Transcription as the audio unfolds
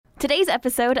Today's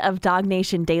episode of Dog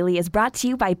Nation Daily is brought to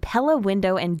you by Pella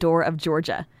Window and Door of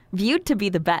Georgia, viewed to be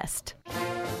the best.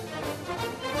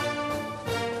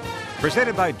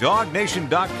 Presented by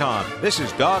DogNation.com. This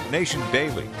is Dog Nation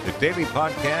Daily, the daily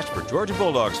podcast for Georgia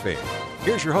Bulldogs fans.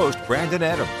 Here's your host, Brandon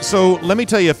Adams. So let me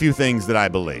tell you a few things that I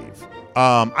believe.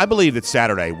 I believe that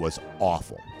Saturday was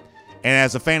awful. And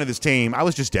as a fan of this team, I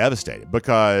was just devastated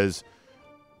because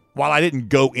while I didn't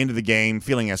go into the game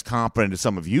feeling as confident as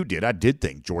some of you did, I did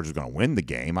think Georgia was going to win the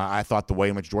game. I thought the way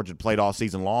in which Georgia had played all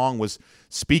season long was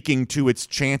speaking to its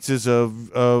chances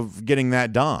of getting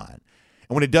that done.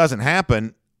 And when it doesn't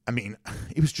happen, I mean,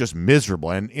 it was just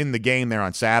miserable. And in the game there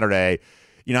on Saturday,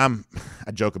 you know,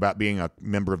 I joke about being a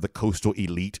member of the Coastal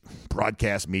Elite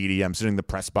broadcast media. I'm sitting in the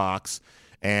press box.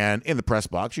 And in the press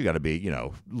box, you got to be, you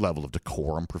know, level of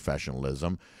decorum,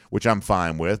 professionalism, which I'm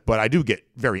fine with. But I do get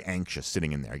very anxious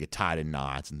sitting in there. I get tied in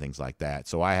knots and things like that.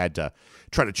 So I had to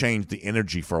try to change the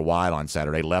energy for a while on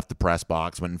Saturday. Left the press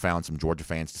box, went and found some Georgia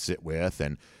fans to sit with,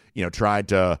 and, you know, tried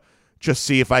to just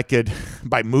see if I could,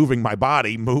 by moving my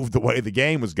body, move the way the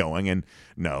game was going. And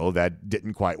no, that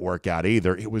didn't quite work out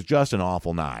either. It was just an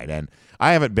awful night. And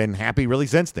I haven't been happy really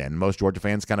since then. Most Georgia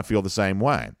fans kind of feel the same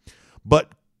way.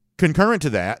 But concurrent to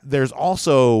that, there's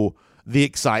also the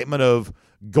excitement of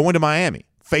going to Miami,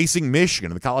 facing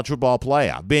Michigan in the college football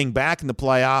playoff, being back in the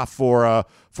playoff for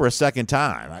a second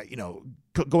time.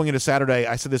 Going into Saturday,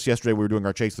 I said this yesterday, we were doing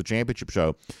our Chase the Championship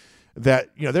show, that,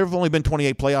 you know, there have only been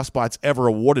 28 playoff spots ever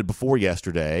awarded before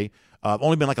yesterday.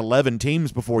 Only been like 11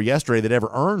 teams before yesterday that ever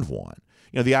earned one.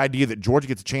 You know, the idea that Georgia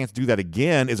gets a chance to do that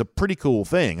again is a pretty cool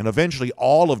thing, and eventually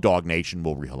all of Dog Nation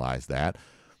will realize that.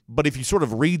 But if you sort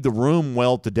of read the room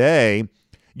well today,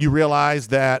 you realize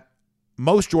that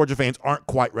most Georgia fans aren't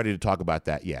quite ready to talk about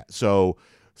that yet. So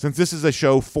since this is a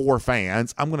show for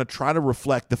fans, I'm going to try to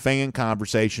reflect the fan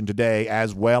conversation today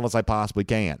as well as I possibly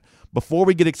can. Before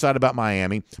we get excited about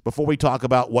Miami, before we talk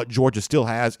about what Georgia still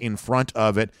has in front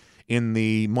of it in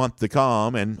the month to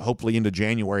come, and hopefully into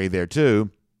January there too,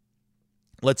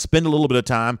 let's spend a little bit of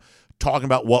time talking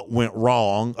about what went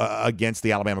wrong against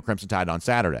the Alabama Crimson Tide on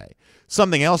Saturday.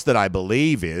 Something else that I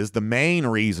believe is the main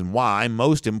reason why,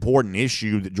 most important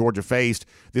issue that Georgia faced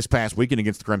this past weekend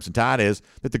against the Crimson Tide, is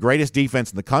that the greatest defense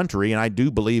in the country, and I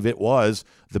do believe it was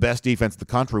the best defense in the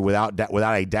country without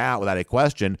a doubt, without a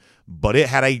question, but it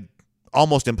had a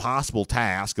almost impossible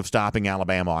task of stopping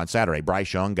Alabama on Saturday.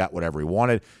 Bryce Young got whatever he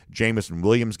wanted. Jamison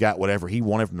Williams got whatever he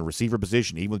wanted from the receiver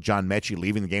position. Even with John Mechie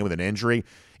leaving the game with an injury,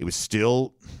 it was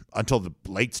still, until the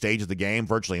late stage of the game,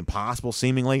 virtually impossible,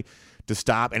 seemingly, to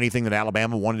stop anything that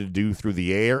Alabama wanted to do through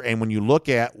the air. And when you look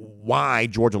at why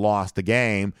Georgia lost the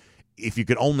game, if you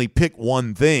could only pick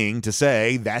one thing to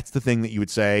say, that's the thing that you would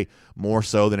say more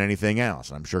so than anything else.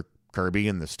 And I'm sure Kirby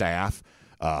and the staff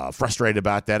frustrated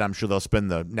about that. I'm sure they'll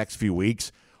spend the next few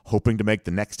weeks hoping to make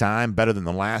the next time better than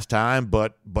the last time.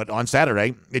 But on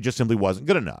Saturday, it just simply wasn't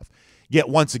good enough. Yet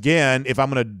once again, if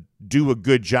I'm going to do a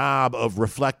good job of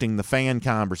reflecting the fan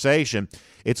conversation,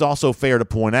 it's also fair to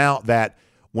point out that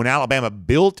when Alabama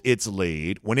built its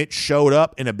lead, when it showed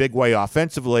up in a big way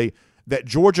offensively, that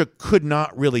Georgia could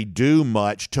not really do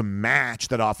much to match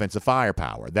that offensive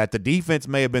firepower. That the defense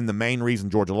may have been the main reason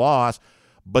Georgia lost,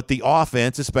 but the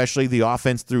offense, especially the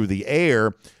offense through the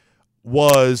air,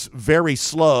 was very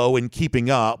slow in keeping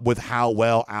up with how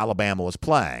well Alabama was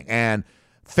playing. And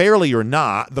fairly or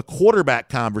not, the quarterback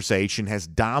conversation has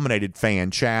dominated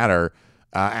fan chatter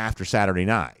after Saturday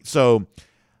night. So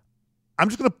I'm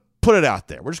just going to put it out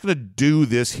there. We're just going to do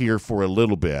this here for a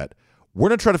little bit. We're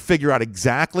going to try to figure out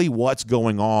exactly what's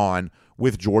going on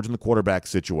with Georgia in the quarterback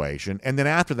situation. And then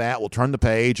after that, we'll turn the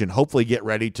page and hopefully get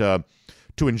ready to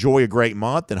enjoy a great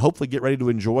month and hopefully get ready to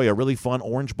enjoy a really fun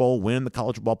Orange Bowl win in the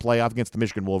college football playoff against the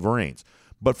Michigan Wolverines.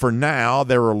 But for now,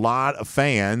 there are a lot of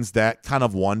fans that kind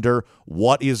of wonder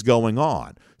what is going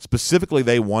on. Specifically,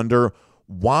 they wonder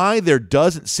why there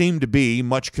doesn't seem to be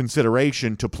much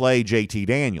consideration to play JT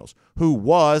Daniels, who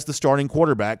was the starting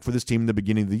quarterback for this team in the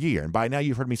beginning of the year. And by now,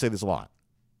 you've heard me say this a lot.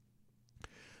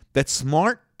 That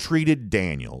Smart treated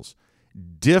Daniels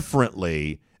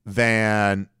differently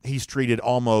than he's treated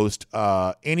almost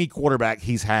any quarterback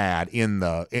he's had in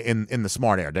the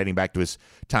Smart era, dating back to his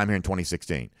time here in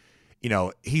 2016. You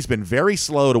know, he's been very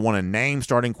slow to want to name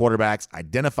starting quarterbacks,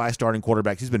 identify starting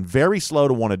quarterbacks. He's been very slow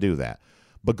to want to do that.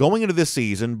 But going into this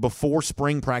season, before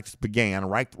spring practice began,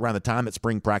 right around the time that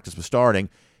spring practice was starting,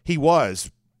 he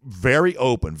was very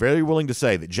open, very willing to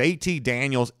say that JT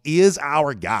Daniels is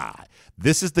our guy.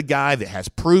 This is the guy that has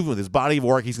proven with his body of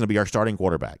work he's going to be our starting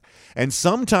quarterback. And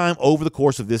sometime over the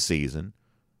course of this season,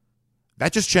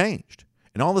 that just changed.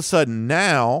 And all of a sudden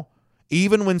now,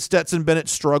 even when Stetson Bennett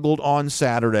struggled on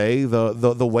Saturday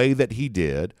the way that he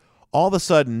did, all of a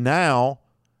sudden now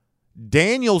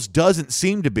Daniels doesn't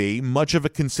seem to be much of a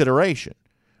consideration.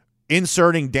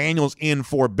 Inserting Daniels in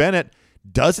for Bennett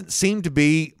doesn't seem to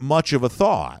be much of a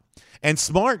thought. And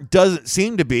Smart doesn't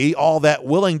seem to be all that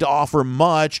willing to offer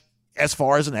much as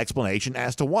far as an explanation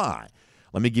as to why.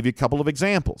 Let me give you a couple of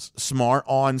examples. Smart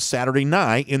on Saturday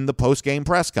night in the post-game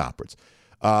press conference,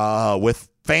 with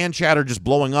fan chatter just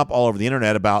blowing up all over the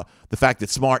internet about the fact that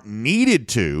Smart needed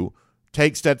to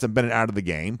take Stetson Bennett out of the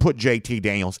game, put JT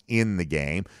Daniels in the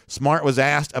game. Smart was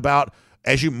asked about,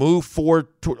 as you move forward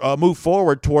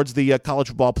towards the college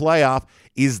football playoff,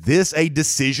 is this a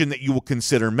decision that you will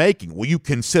consider making? Will you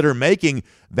consider making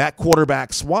that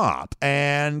quarterback swap?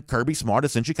 And Kirby Smart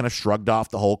essentially kind of shrugged off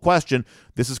the whole question.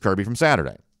 This is Kirby from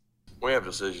Saturday. We have a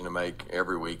decision to make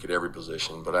every week at every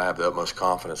position, but I have the utmost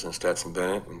confidence in Stetson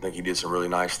Bennett and think he did some really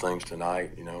nice things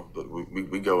tonight, but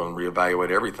we go and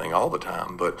reevaluate everything all the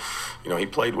time. But, he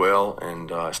played well, and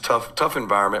it's tough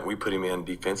environment we put him in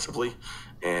defensively,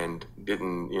 and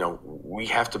we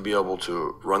have to be able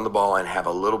to run the ball and have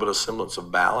a little bit of semblance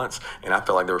of balance. And I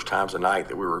felt like there was times tonight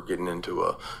that we were getting into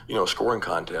a scoring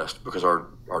contest because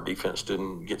our defense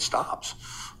didn't get stops.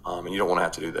 And you don't want to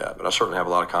have to do that. But I certainly have a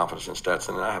lot of confidence in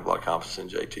Stetson, and I have a lot of confidence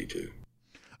in JT too.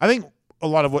 I think a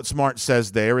lot of what Smart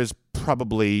says there is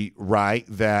probably right,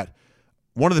 that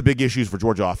one of the big issues for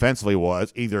Georgia offensively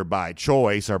was either by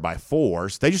choice or by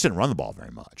force, they just didn't run the ball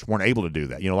very much, weren't able to do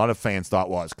that. A lot of fans thought,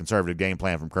 well, it's a conservative game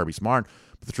plan from Kirby Smart.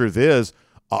 But the truth is,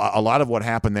 a lot of what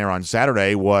happened there on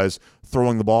Saturday was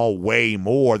throwing the ball way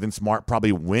more than Smart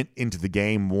probably went into the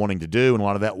game wanting to do. And a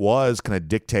lot of that was kind of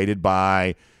dictated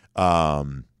by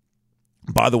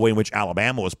the way in which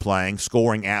Alabama was playing,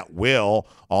 scoring at will.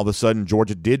 All of a sudden,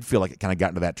 Georgia did feel like it kind of got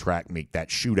into that track meet, that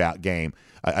shootout game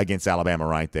against Alabama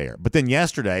right there. But then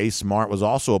yesterday, Smart was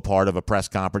also a part of a press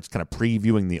conference kind of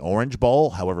previewing the Orange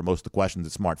Bowl. However, most of the questions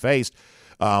that Smart faced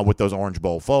with those Orange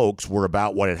Bowl folks were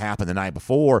about what had happened the night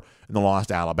before in the loss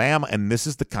to Alabama. And this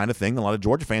is the kind of thing a lot of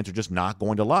Georgia fans are just not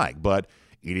going to like. But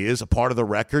it is a part of the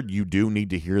record. You do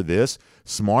need to hear this.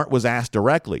 Smart was asked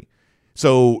directly.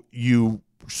 So you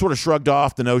sort of shrugged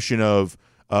off the notion of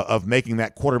making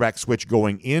that quarterback switch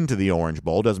going into the Orange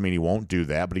Bowl. Doesn't mean he won't do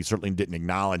that, but he certainly didn't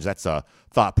acknowledge that's a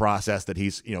thought process that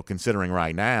he's considering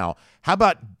right now. How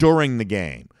about during the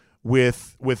game?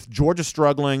 With Georgia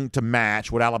struggling to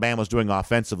match what Alabama's doing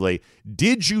offensively,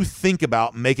 did you think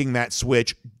about making that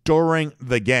switch during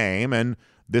the game? And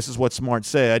this is what Smart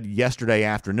said yesterday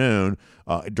afternoon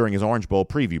during his Orange Bowl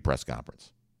preview press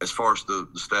conference. As far as the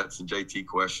Stetson JT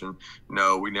question,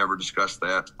 no, we never discussed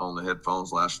that on the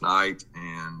headphones last night.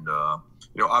 And,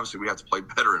 obviously we have to play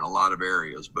better in a lot of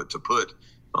areas, but to put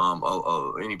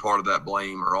any part of that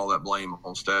blame or all that blame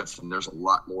on Stetson, there's a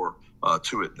lot more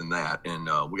to it than that. And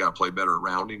we got to play better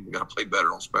around him. We got to play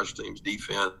better on special teams,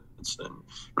 defense, and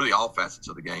really all facets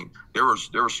of the game. There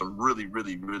were some really,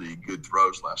 really, really good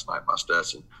throws last night by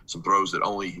Stetson, some throws that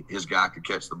only his guy could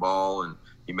catch the ball, and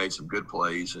he made some good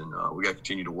plays. And we got to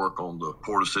continue to work on the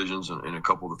poor decisions and a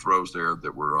couple of the throws there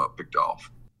that were picked off.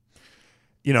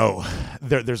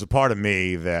 There's a part of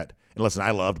me that, and listen,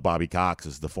 I loved Bobby Cox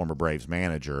as the former Braves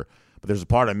manager, but there's a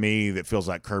part of me that feels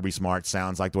like Kirby Smart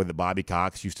sounds like the way that Bobby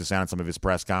Cox used to sound in some of his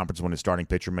press conferences when his starting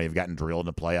pitcher may have gotten drilled in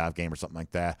a playoff game or something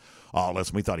like that. Oh,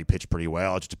 listen, we thought he pitched pretty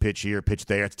well. Just a pitch here, pitch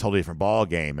there. It's a totally different ball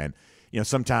game. And,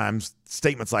 sometimes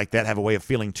statements like that have a way of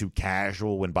feeling too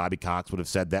casual. When Bobby Cox would have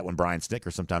said that, when Brian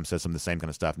Snitker sometimes says some of the same kind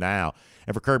of stuff now.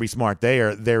 And for Kirby Smart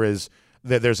there's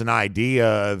an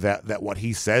idea that what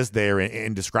he says there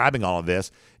in describing all of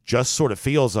this just sort of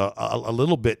feels a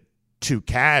little bit too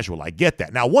casual. I get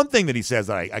that. Now, one thing that he says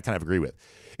that I kind of agree with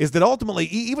is that ultimately,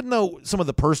 even though some of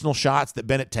the personal shots that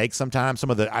Bennett takes sometimes, some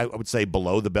of the, I would say,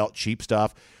 below-the-belt cheap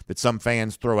stuff that some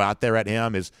fans throw out there at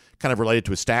him is kind of related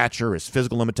to his stature, his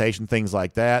physical limitation, things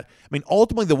like that. I mean,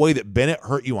 ultimately, the way that Bennett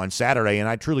hurt you on Saturday, and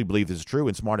I truly believe this is true,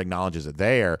 and Smart acknowledges it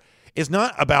there, is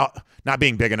not about not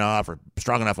being big enough or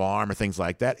strong enough arm or things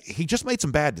like that. He just made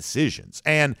some bad decisions.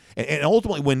 And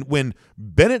ultimately, when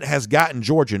Bennett has gotten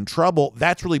Georgia in trouble,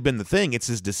 that's really been the thing. It's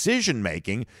his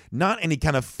decision-making, not any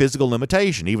kind of physical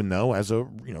limitation, even though as a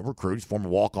recruit, he's a former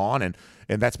walk-on, and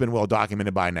that's been well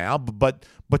documented by now. But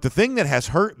the thing that has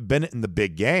hurt Bennett in the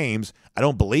big games, I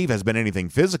don't believe has been anything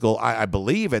physical. I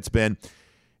believe it's been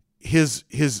his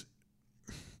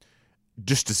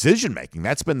just decision-making.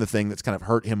 That's been the thing that's kind of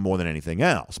hurt him more than anything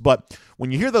else. But when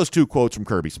you hear those two quotes from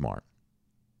Kirby Smart,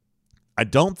 I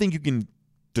don't think you can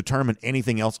determine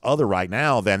anything else other right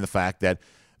now than the fact that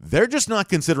they're just not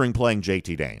considering playing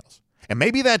JT Daniels. And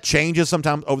maybe that changes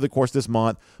sometime over the course of this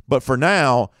month, but for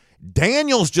now,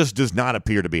 Daniels just does not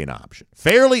appear to be an option.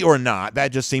 Fairly or not,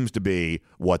 that just seems to be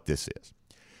what this is.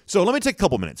 So let me take a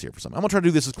couple minutes here for something. I'm going to try to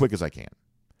do this as quick as I can.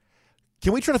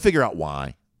 Can we try to figure out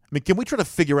why? Can we try to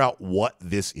figure out what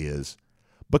this is?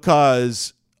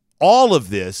 Because all of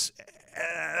this,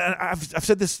 I've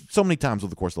said this so many times over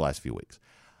the course of the last few weeks,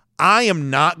 I am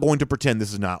not going to pretend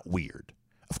this is not weird.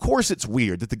 Of course it's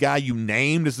weird that the guy you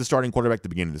named as the starting quarterback at the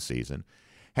beginning of the season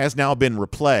has now been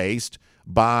replaced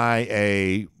by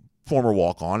a former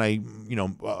walk-on,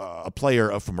 a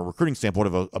player from a recruiting standpoint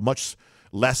of a much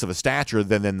less of a stature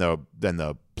than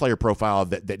the player profile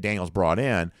that Daniels brought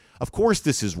in. Of course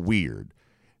this is weird.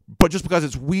 But just because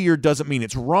it's weird doesn't mean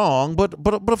it's wrong, but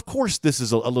of course this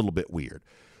is a little bit weird.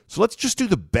 So let's just do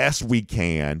the best we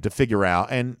can to figure out,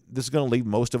 and this is going to leave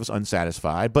most of us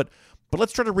unsatisfied, but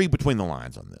let's try to read between the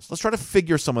lines on this. Let's try to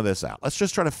figure some of this out. Let's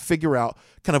just try to figure out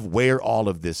kind of where all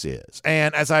of this is.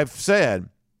 And as I've said,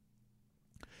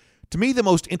 to me the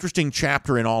most interesting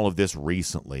chapter in all of this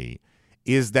recently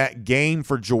is that game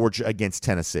for Georgia against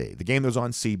Tennessee, the game that was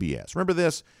on CBS. Remember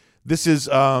this? This is,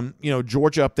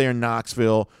 Georgia up there in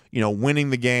Knoxville, winning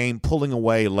the game, pulling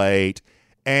away late.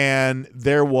 And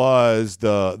there was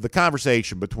the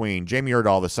conversation between Jamie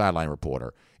Erdahl, the sideline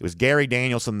reporter. It was Gary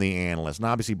Danielson, the analyst, and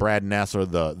obviously Brad Nessler,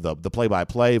 the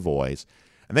play-by-play voice.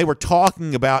 And they were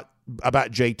talking about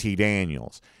JT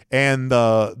Daniels. And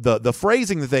the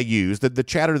phrasing that they use, the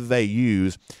chatter that they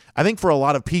use, I think for a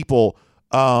lot of people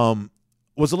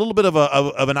was a little bit of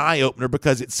an eye-opener,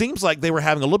 because it seems like they were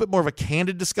having a little bit more of a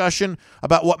candid discussion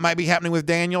about what might be happening with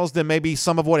Daniels than maybe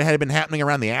some of what had been happening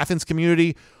around the Athens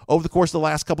community over the course of the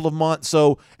last couple of months.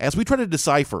 So as we try to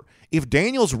decipher, if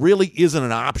Daniels really isn't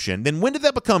an option, then when did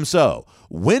that become so?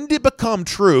 When did it become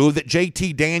true that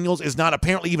JT Daniels is not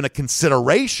apparently even a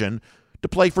consideration to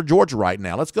play for Georgia right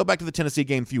now? Let's go back to the Tennessee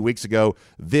game a few weeks ago.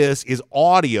 This is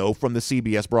audio from the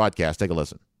CBS broadcast. Take a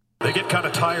listen. They get kind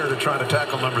of tired of trying to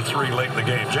tackle number 3 late in the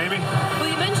game. Jamie? Well,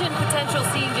 you mentioned potential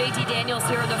seeing JT Daniels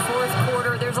here in the fourth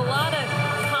quarter. There's a lot of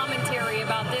commentary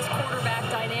about this quarterback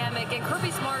dynamic, and Kirby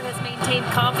Smart has maintained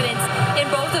confidence in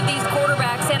both of these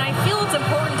quarterbacks, and I feel it's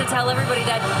important to tell everybody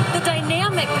that the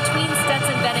dynamic between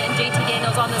Stetson Bennett and JT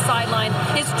Daniels on the sideline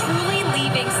is truly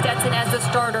leaving Stetson as the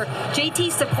starter.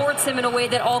 JT supports him in a way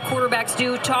that all quarterbacks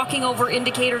do, talking over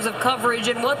indicators of coverage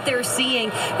and what they're seeing.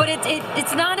 But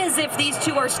it's not as if these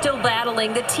two are still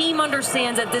battling. The team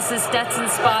understands that this is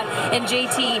Stetson's spot, and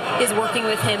JT is working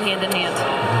with him hand in hand.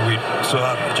 We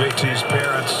saw JT's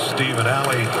parents, Steve and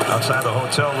Allie, outside the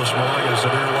hotel this morning as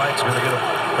Zaire White's going to get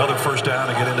another first down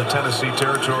and get into Tennessee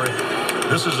territory.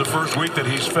 This is the first week that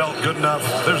he's felt good enough.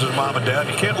 There's his mom and dad.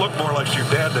 You can't look more like your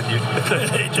dad than you.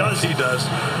 He does. He does.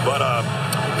 But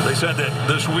they said that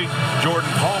this week, Jordan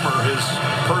Palmer, his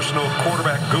personal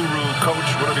quarterback guru, coach,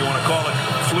 whatever you want to call it,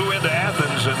 flew into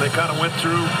Athens, and they kind of went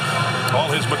through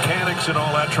all his mechanics and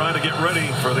all that, trying to get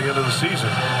ready for the end of the season.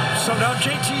 So now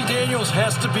JT Daniels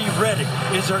has to be ready.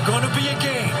 Is there going to be a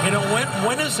game?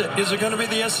 When is it? Is it going to be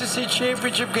the SEC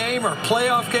championship game or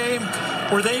playoff game?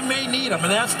 Or they may need him,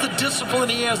 and that's the discipline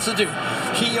he has to do.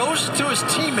 He owes it to his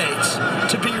teammates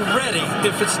to be ready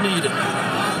if it's needed.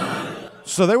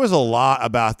 So there was a lot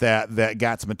about that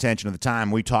got some attention at the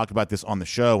time. We talked about this on the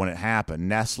show when it happened.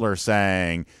 Nessler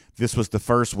saying this was the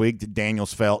first week that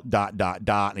Daniels felt ...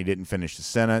 and he didn't finish the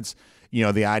sentence.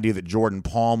 The idea that Jordan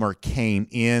Palmer came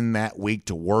in that week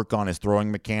to work on his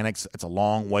throwing mechanics, it's a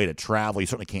long way to travel. You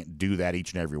certainly can't do that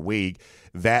each and every week.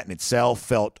 That in itself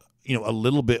felt, a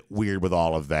little bit weird with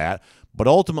all of that. But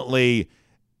ultimately,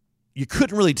 you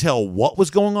couldn't really tell what was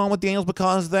going on with Daniels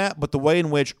because of that, but the way in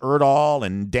which Erdahl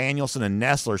and Danielson and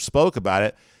Nessler spoke about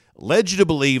it led you to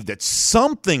believe that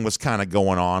something was kind of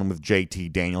going on with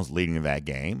JT Daniels leading to that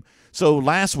game. So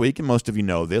last week, and most of you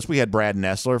know this, we had Brad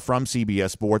Nessler from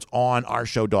CBS Sports on our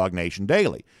show Dog Nation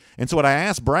Daily. And so what I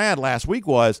asked Brad last week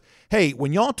was, hey,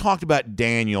 when y'all talked about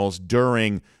Daniels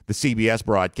during the CBS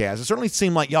broadcast, it certainly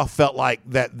seemed like y'all felt like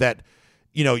that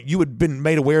you had been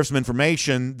made aware of some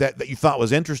information that you thought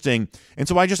was interesting. And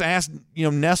so I just asked,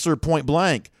 Nessler point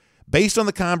blank, based on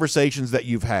the conversations that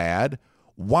you've had,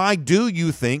 why do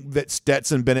you think that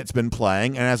Stetson Bennett's been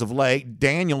playing, and as of late,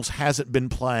 Daniels hasn't been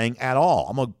playing at all?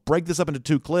 I'm going to break this up into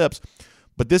 2 clips,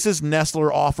 but this is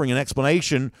Nessler offering an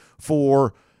explanation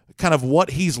for kind of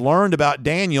what he's learned about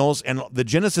Daniels, and the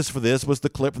genesis for this was the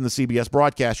clip from the CBS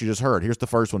broadcast you just heard. Here's the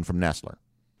first one from Nessler.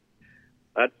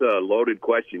 That's a loaded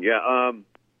question. Yeah,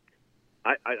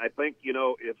 I think,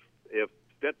 if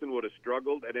Stetson would have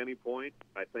struggled at any point,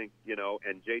 I think,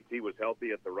 and JT was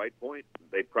healthy at the right point,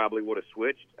 they probably would have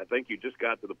switched. I think you just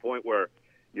got to the point where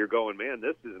you're going, man,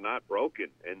 this is not broken.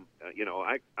 And,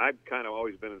 I've kind of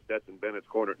always been in Stetson Bennett's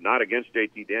corner, not against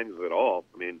JT Daniels at all.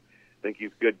 I mean, I think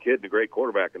he's a good kid and a great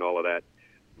quarterback and all of that.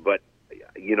 But,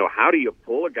 how do you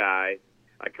pull a guy?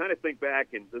 I kind of think back,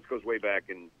 and this goes way back,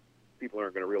 and people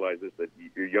aren't going to realize this, that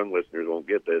your young listeners won't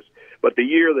get this. But the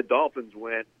year the Dolphins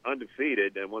went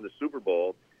undefeated and won the Super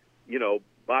Bowl,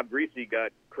 Bob Greasy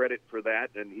got credit for that,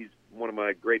 and he's one of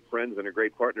my great friends and a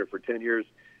great partner for 10 years.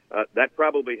 That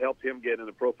probably helped him get in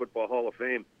the Pro Football Hall of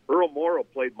Fame. Earl Morrall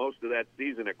played most of that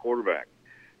season at quarterback.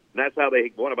 And that's how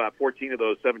they won about 14 of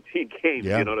those 17 games,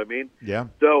 Yeah. You know what I mean? Yeah.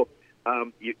 So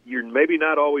you're maybe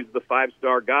not always the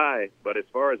five-star guy, but as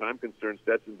far as I'm concerned,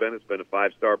 Stetson Bennett's been a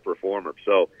five-star performer.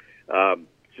 So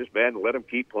it's just, man, let him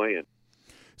keep playing.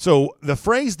 So the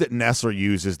phrase that Nessler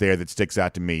uses there that sticks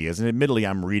out to me is, and admittedly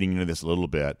I'm reading into this a little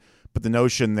bit, but the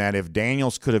notion that if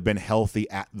Daniels could have been healthy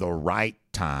at the right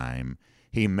time,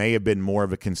 he may have been more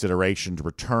of a consideration to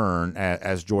return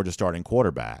as Georgia's starting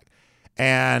quarterback.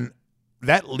 And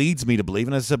that leads me to believe,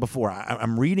 and as I said before,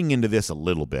 I'm reading into this a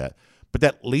little bit, but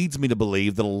that leads me to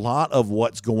believe that a lot of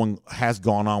has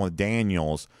gone on with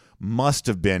Daniels must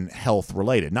have been health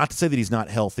related. Not to say that he's not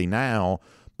healthy now,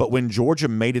 but when Georgia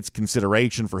made its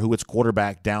consideration for who its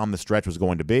quarterback down the stretch was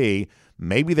going to be,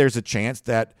 maybe there's a chance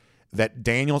that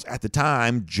Daniels at the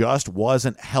time just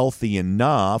wasn't healthy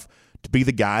enough to be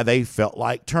the guy they felt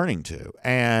like turning to.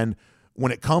 And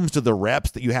when it comes to the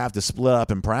reps that you have to split up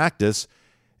in practice,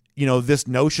 this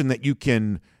notion that you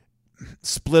can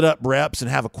split up reps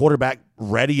and have a quarterback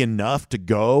ready enough to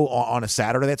go on a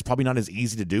Saturday, that's probably not as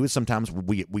easy to do as sometimes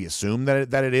we assume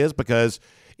that it is, because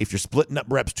if you're splitting up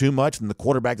reps too much, then the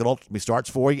quarterback that ultimately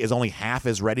starts for you is only half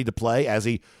as ready to play as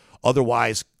he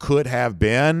otherwise could have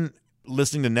been.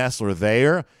 Listening to Nessler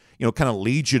there, kind of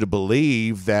leads you to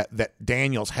believe that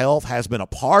Daniels' health has been a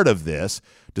part of this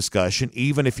discussion,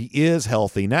 even if he is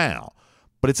healthy now.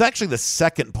 But it's actually the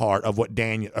second part of what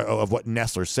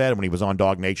Nessler said when he was on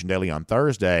Dog Nation Daily on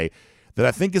Thursday that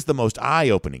I think is the most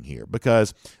eye-opening here,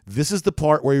 because this is the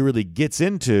part where he really gets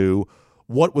into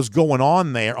what was going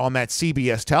on there on that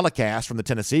CBS telecast from the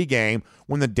Tennessee game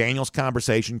when the Daniels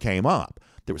conversation came up.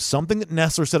 There was something that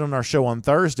Nessler said on our show on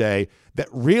Thursday that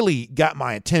really got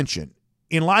my attention.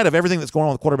 In light of everything that's going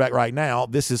on with the quarterback right now,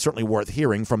 this is certainly worth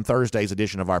hearing from Thursday's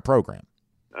edition of our program.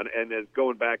 And as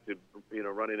going back to,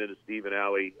 running into Stephen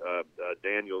Alley,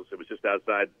 Daniels, it was just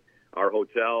outside our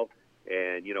hotel,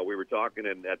 and, we were talking,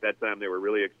 and at that time they were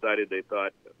really excited. They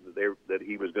thought that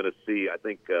he was going to see, I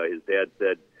think his dad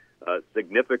said,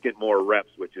 significant more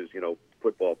reps, which is,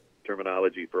 football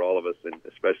terminology for all of us, and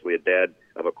especially a dad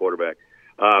of a quarterback.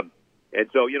 And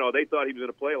so, they thought he was going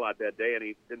to play a lot that day,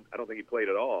 and I don't think he played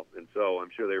at all. And so I'm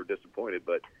sure they were disappointed.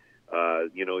 But,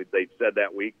 they said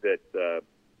that week that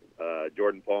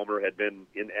Jordan Palmer had been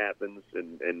in Athens,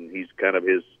 and he's kind of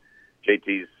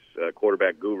JT's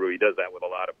quarterback guru. He does that with a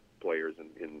lot of players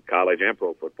in college and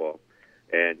pro football.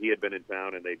 And he had been in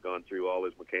town, and they'd gone through all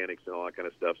his mechanics and all that kind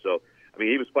of stuff. So,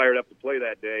 he was fired up to play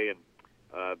that day,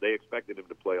 and they expected him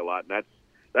to play a lot. And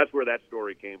that's where that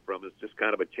story came from. It's just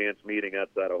kind of a chance meeting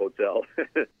outside a hotel.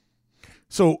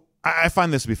 So I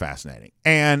find this to be fascinating.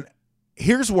 And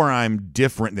here's where I'm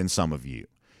different than some of you.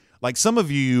 Like, some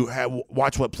of you have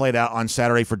watched what played out on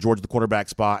Saturday for Georgia, the quarterback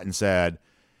spot, and said,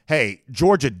 hey,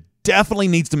 Georgia definitely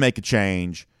needs to make a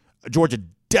change. Georgia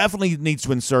definitely needs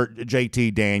to insert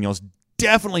JT Daniels,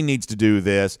 definitely needs to do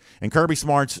this, and Kirby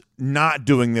Smart's not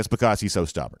doing this because he's so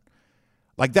stubborn.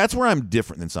 Like, that's where I'm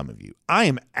different than some of you. I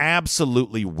am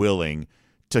absolutely willing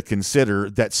to consider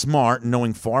that Smart,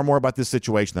 knowing far more about this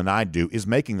situation than I do, is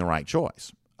making the right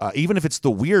choice. Even if it's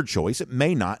the weird choice, it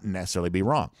may not necessarily be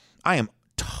wrong. I am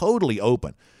totally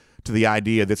open to the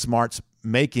idea that Smart's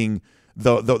making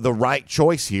the right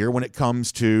choice here when it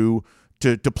comes to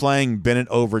playing Bennett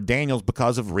over Daniels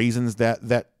because of reasons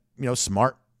that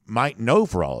Smart might know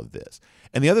for all of this.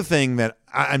 And the other thing that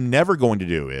I'm never going to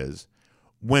do is,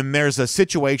 when there's a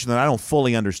situation that I don't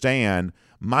fully understand,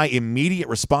 my immediate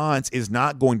response is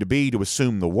not going to be to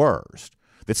assume the worst.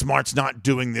 That Smart's not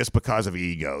doing this because of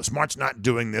ego. Smart's not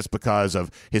doing this because of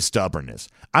his stubbornness.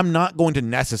 I'm not going to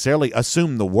necessarily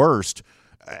assume the worst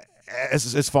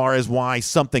as far as why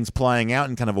something's playing out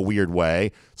in kind of a weird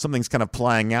way. Something's kind of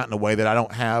playing out in a way that I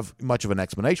don't have much of an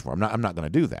explanation for. I'm not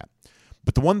going to do that.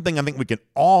 But the one thing I think we can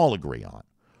all agree on,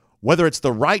 whether it's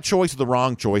the right choice or the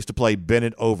wrong choice to play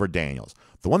Bennett over Daniels,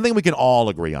 the one thing we can all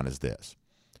agree on is this.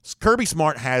 Kirby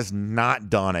Smart has not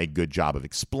done a good job of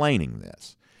explaining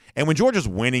this. And when Georgia's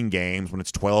winning games, when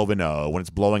it's 12-0, when it's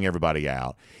blowing everybody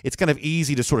out, it's kind of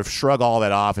easy to sort of shrug all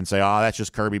that off and say, oh, that's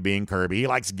just Kirby being Kirby. He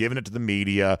likes giving it to the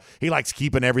media. He likes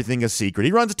keeping everything a secret.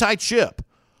 He runs a tight ship.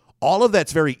 All of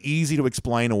that's very easy to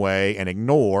explain away and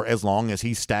ignore as long as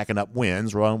he's stacking up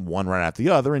wins, one right after the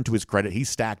other. And to his credit, he's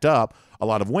stacked up a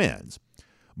lot of wins.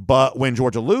 But when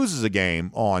Georgia loses a game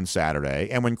on Saturday,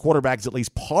 and when quarterback is at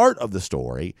least part of the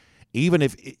story, even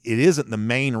if it isn't the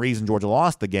main reason Georgia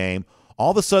lost the game,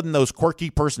 all of a sudden those quirky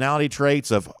personality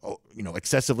traits of,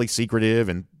 excessively secretive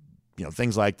and,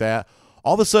 things like that,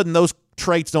 all of a sudden those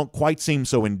traits don't quite seem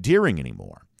so endearing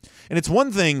anymore. And it's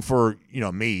one thing for,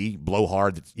 me,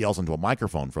 blowhard that yells into a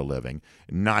microphone for a living,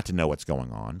 not to know what's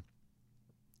going on.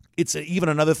 It's even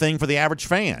another thing for the average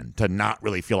fan to not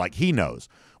really feel like he knows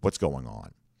what's going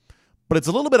on. But it's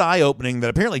a little bit eye-opening that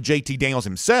apparently JT Daniels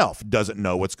himself doesn't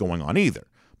know what's going on either.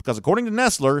 Because according to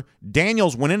Nessler,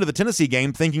 Daniels went into the Tennessee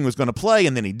game thinking he was going to play,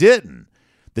 and then he didn't.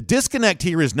 The disconnect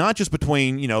here is not just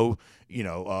between,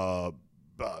 blowhards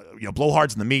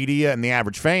in the media and the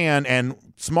average fan and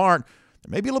Smart.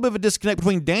 There may be a little bit of a disconnect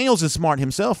between Daniels and Smart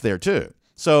himself there too.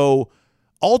 So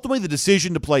ultimately the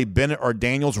decision to play Bennett or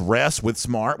Daniels rests with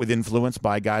Smart, with influence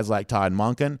by guys like Todd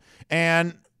Monken.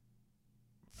 And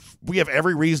we have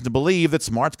every reason to believe that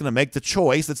Smart's going to make the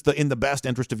choice that's in the best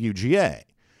interest of UGA.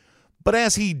 But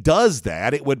as he does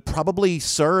that, it would probably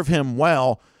serve him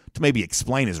well to maybe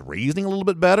explain his reasoning a little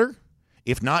bit better.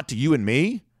 If not to you and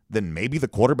me, then maybe the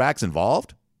quarterback's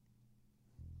involved.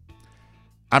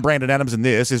 I'm Brandon Adams, and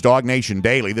this is Dog Nation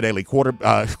Daily, the daily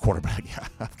quarterback. Yeah,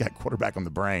 I've got quarterback on the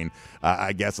brain,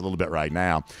 I guess, a little bit right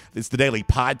now. It's the daily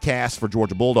podcast for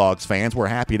Georgia Bulldogs fans. We're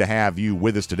happy to have you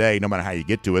with us today, no matter how you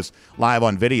get to us. Live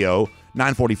on video,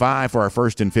 9:45 for our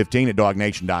 1st and 15 at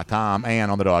DogNation.com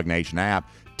and on the Dog Nation app.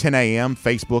 10 a.m.,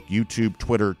 Facebook, YouTube,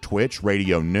 Twitter, Twitch,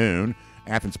 Radio Noon,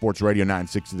 Athens Sports Radio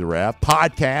 960 The Ref.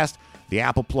 Podcast, the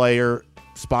Apple Player,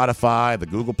 Spotify, the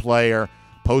Google Player,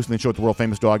 posting the show at the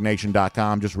world-famous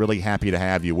DogNation.com. Just really happy to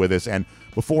have you with us. And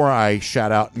before I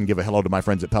shout out and give a hello to my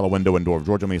friends at Pella Window and Door of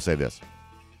Georgia, let me say this.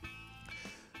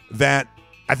 That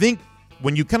I think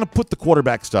when you kind of put the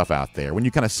quarterback stuff out there, when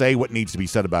you kind of say what needs to be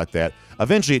said about that,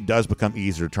 eventually it does become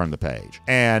easier to turn the page.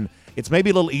 And it's maybe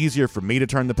a little easier for me to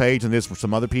turn the page than it is for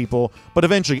some other people, but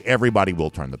eventually everybody will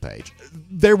turn the page.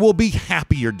 There will be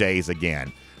happier days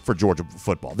again for Georgia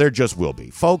football. There just will be.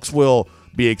 Folks will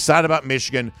be excited about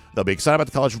Michigan. They'll be excited about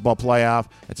the college football playoff.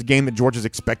 It's a game that Georgia's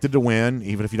expected to win,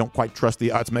 even if you don't quite trust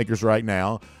the odds makers right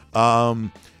now.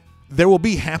 There will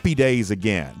be happy days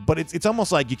again, but it's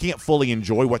almost like you can't fully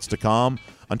enjoy what's to come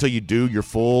until you do your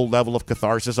full level of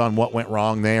catharsis on what went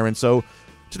wrong there. And so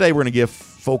today we're going to give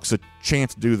folks a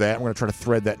chance to do that. We're going to try to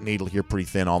thread that needle here pretty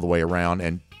thin all the way around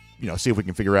and, see if we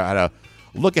can figure out how to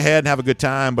look ahead and have a good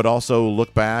time, but also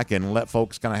look back and let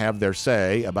folks kind of have their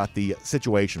say about the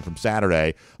situation from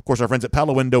Saturday. Of course, our friends at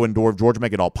Pella Window and Door of Georgia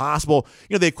make it all possible.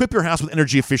 They equip your house with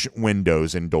energy-efficient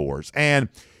windows and doors. And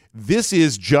this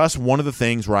is just one of the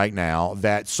things right now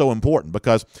that's so important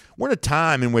because we're in a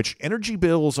time in which energy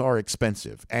bills are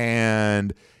expensive.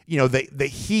 And the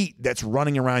heat that's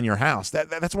running around your house,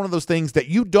 that's one of those things that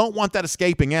you don't want that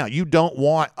escaping out. You don't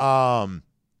want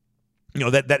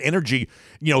that energy,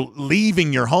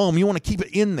 leaving your home. You want to keep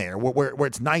it in there where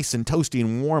it's nice and toasty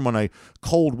and warm on a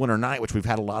cold winter night, which we've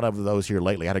had a lot of those here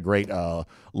lately. I had a great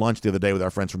lunch the other day with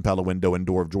our friends from Pella Window and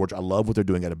Door of Georgia. I love what they're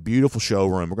doing. Got a beautiful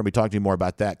showroom. We're going to be talking to you more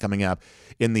about that coming up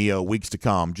in the weeks to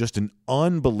come. Just an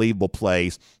unbelievable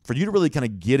place for you to really kind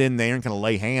of get in there and kind of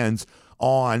lay hands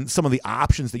on some of the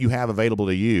options that you have available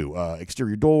to you,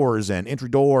 exterior doors and entry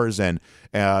doors and,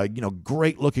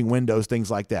 great looking windows,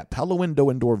 things like that. Pella Window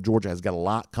and Door of Georgia has got a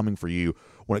lot coming for you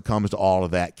when it comes to all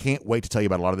of that. Can't wait to tell you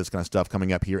about a lot of this kind of stuff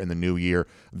coming up here in the new year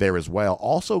there as well.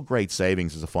 Also, great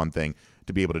savings is a fun thing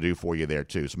to be able to do for you there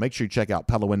too. So make sure you check out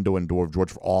Pella Window and Door of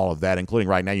Georgia for all of that, including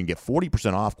right now you can get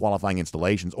 40% off qualifying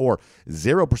installations or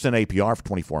 0% APR for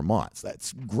 24 months.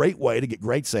 That's a great way to get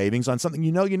great savings on something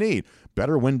you need.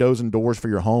 Better windows and doors for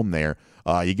your home there.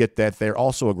 You get that there.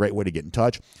 Also a great way to get in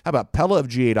touch. How about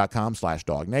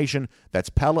PellaofGA.com/DogNation?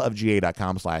 That's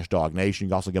PellaofGA.com/DogNation. You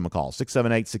can also give them a call,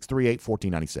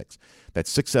 678-638-1496. That's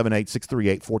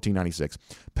 678-638-1496.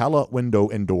 Pella Window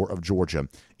and Door of Georgia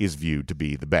is viewed to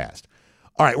be the best.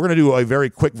 All right, we're going to do a very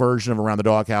quick version of Around the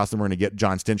Doghouse, and we're going to get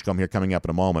John Stinchcomb here coming up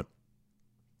in a moment.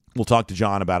 We'll talk to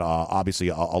John about, obviously,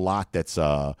 a lot that's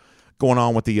going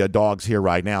on with the dogs here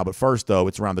right now. But first, though,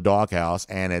 it's Around the Doghouse,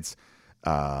 and it's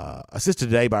assisted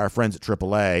today by our friends at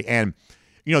AAA. And,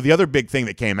 the other big thing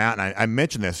that came out, and I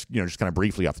mentioned this, just kind of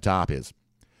briefly off the top, is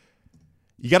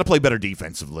you got to play better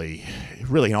defensively,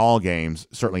 really in all games.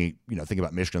 Certainly, think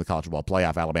about Michigan in the college football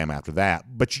playoff, Alabama after that.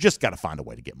 But you just got to find a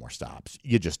way to get more stops.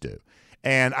 You just do.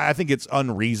 And I think it's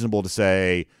unreasonable to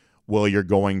say, well, you're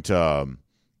going to,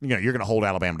 you're going to hold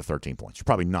Alabama to 13 points. You're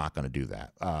probably not going to do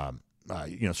that.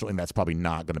 certainly that's probably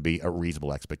not going to be a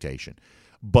reasonable expectation.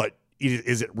 But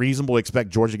is it reasonable to expect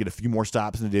Georgia to get a few more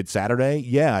stops than it did Saturday?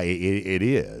 Yeah, it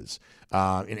is.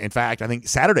 In fact, I think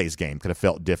Saturday's game could have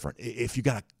felt different. If you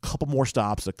got a couple more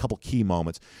stops, a couple key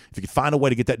moments, if you could find a way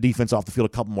to get that defense off the field a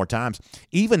couple more times,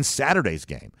 even Saturday's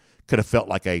game could have felt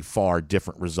like a far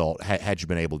different result had you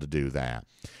been able to do that.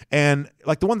 And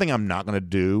like the one thing I'm not going to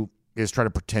do is try to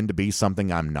pretend to be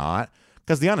something I'm not,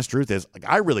 because the honest truth is, like,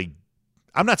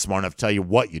 I'm not smart enough to tell you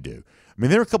what you do. I mean,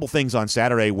 there were a couple things on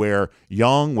Saturday where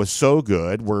Young was so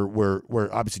good, where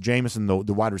obviously Jamison,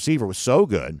 the wide receiver, was so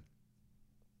good.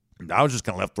 I was just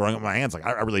kind of left throwing up my hands. Like,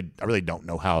 I really don't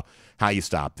know how you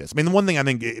stop this. I mean, the one thing I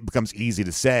think it becomes easy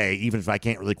to say, even if I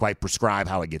can't really quite prescribe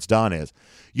how it gets done, is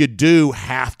you do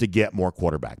have to get more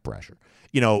quarterback pressure.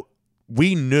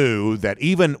 We knew that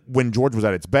even when Georgia was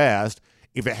at its best,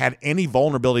 if it had any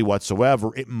vulnerability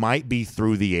whatsoever, it might be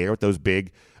through the air with those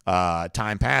big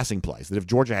time passing plays. That if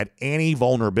Georgia had any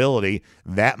vulnerability,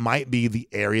 that might be the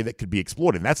area that could be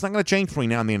exploited. And that's not going to change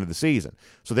between now and the end of the season.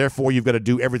 So therefore, you've got to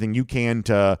do everything you can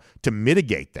to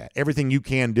mitigate that, everything you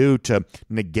can do to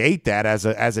negate that as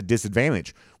a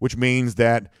disadvantage, which means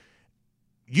that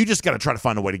you just got to try to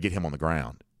find a way to get him on the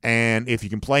ground. And if you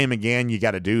can play him again, you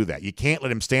got to do that. You can't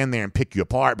let him stand there and pick you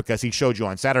apart, because he showed you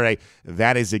on Saturday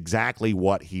that is exactly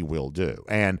what he will do.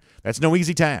 And that's no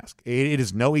easy task. It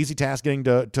is no easy task getting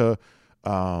to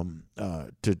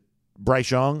Bryce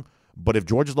Young. But if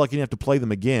Georgia's lucky enough to play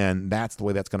them again, that's the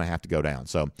way that's going to have to go down.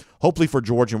 So hopefully for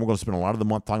Georgia, and we're going to spend a lot of the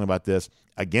month talking about this,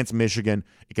 against Michigan,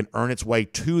 it can earn its way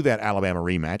to that Alabama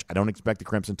rematch. I don't expect the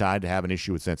Crimson Tide to have an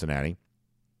issue with Cincinnati.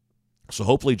 So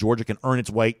hopefully Georgia can earn its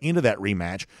way into that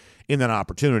rematch in that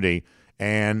opportunity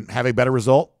and have a better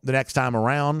result the next time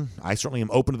around. I certainly am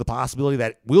open to the possibility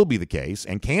that will be the case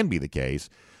and can be the case.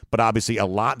 But obviously a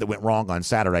lot that went wrong on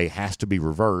Saturday has to be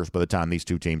reversed by the time these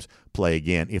two teams play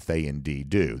again, if they indeed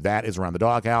do. That is Around the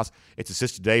Doghouse. It's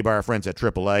assisted today by our friends at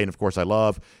AAA. And, of course, I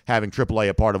love having AAA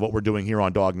a part of what we're doing here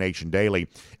on Dog Nation Daily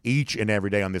each and every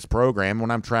day on this program.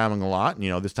 When I'm traveling a lot,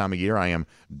 and, this time of year I am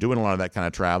doing a lot of that kind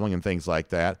of traveling and things like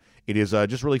that, it is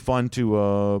just really fun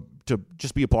to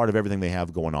just be a part of everything they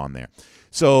have going on there.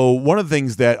 So one of the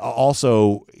things that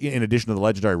also, in addition to the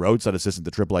legendary roadside assistance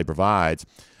that AAA provides,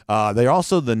 they're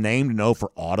also the name to know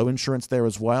for auto insurance there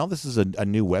as well. This is a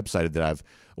new website that I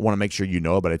want to make sure you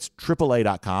know about. It's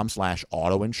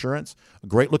AAA.com/auto insurance. A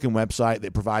great looking website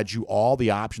that provides you all the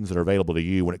options that are available to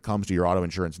you when it comes to your auto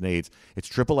insurance needs. It's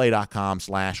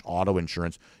AAA.com/auto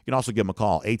insurance. You can also give them a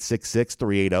call,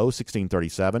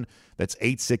 866-380-1637. That's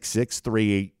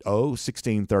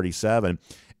 866-380-1637.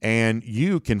 And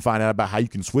you can find out about how you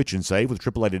can switch and save with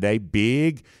AAA today.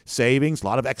 Big savings, a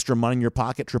lot of extra money in your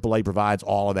pocket. AAA provides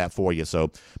all of that for you. So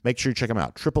make sure you check them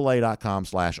out.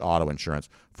 AAA.com/auto insurance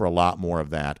for a lot more of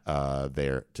that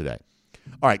there today.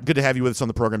 All right, good to have you with us on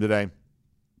the program today.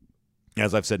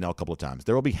 As I've said now a couple of times,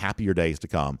 there will be happier days to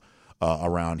come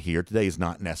around here. Today is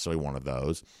not necessarily one of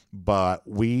those, but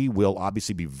we will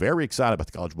obviously be very excited about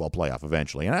the college ball playoff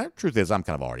eventually. And the truth is, I'm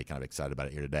already excited about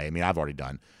it here today. I mean, I've already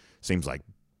done, seems like,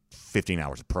 15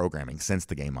 hours of programming since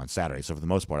the game on Saturday. So for the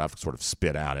most part, I've sort of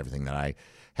spit out everything that I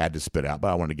had to spit out. But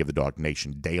I wanted to give the Dog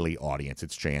Nation Daily audience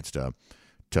its chance to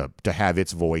have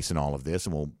its voice in all of this.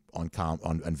 And we'll, on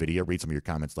video, read some of your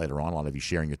comments later on. A lot of you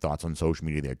sharing your thoughts on social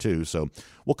media there too. So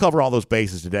we'll cover all those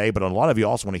bases today. But a lot of you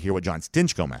also want to hear what John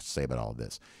Stinchcomb has to say about all of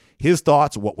this. His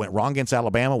thoughts, what went wrong against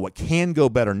Alabama, what can go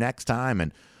better next time,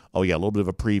 and a little bit of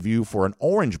a preview for an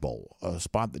Orange Bowl, a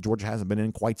spot that Georgia hasn't been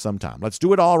in quite some time. Let's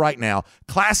do it all right now.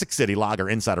 Classic City Lager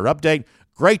Insider Update.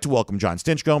 Great to welcome John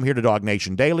Stinchcomb here to Dog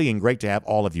Nation Daily, and great to have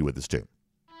all of you with us too.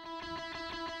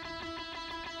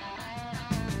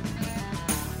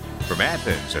 From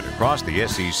Athens and across the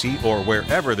SEC or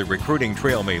wherever the recruiting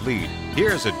trail may lead,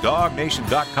 here's a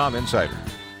DogNation.com insider.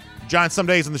 John, some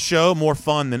days on the show, more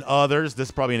fun than others. This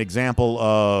is probably an example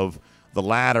of the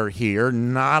latter here.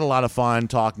 Not a lot of fun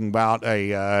talking about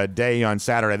a day on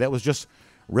Saturday that was just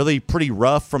really pretty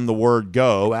rough from the word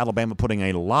go. Alabama putting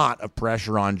a lot of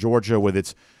pressure on Georgia with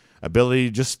its ability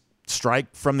to just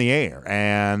strike from the air.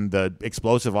 And the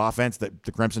explosive offense that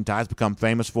the Crimson Tide's become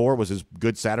famous for was as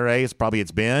good Saturday as probably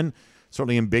it's been,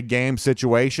 certainly in big game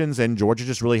situations, and Georgia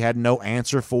just really had no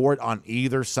answer for it on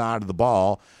either side of the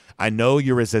ball. I know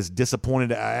you're as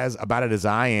disappointed about it as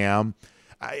I am.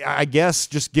 I guess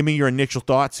just give me your initial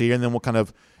thoughts here, and then we'll kind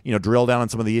of drill down on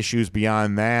some of the issues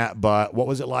beyond that. But what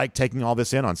was it like taking all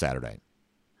this in on Saturday?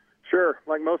 Sure.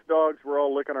 Like most dogs, we're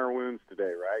all licking our wounds today,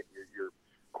 right? You're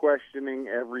questioning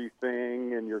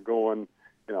everything, and you're going,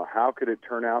 how could it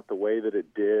turn out the way that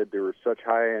it did? There were such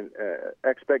high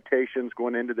expectations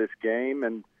going into this game,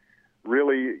 and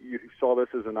really you saw this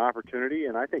as an opportunity,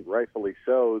 and I think rightfully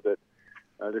so, that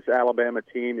this Alabama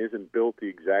team isn't built the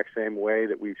exact same way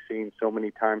that we've seen so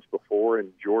many times before,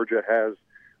 and Georgia has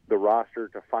the roster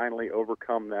to finally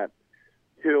overcome that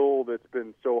hill that's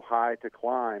been so high to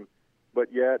climb.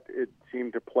 But yet it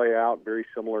seemed to play out very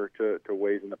similar to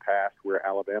ways in the past where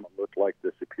Alabama looked like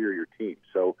the superior team.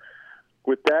 So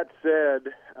with that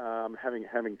said,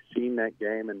 having seen that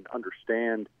game and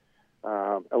understand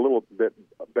a little bit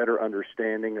better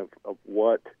understanding of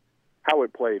how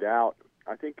it played out,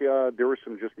 I think there were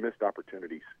some just missed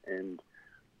opportunities. And,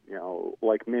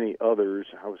 like many others,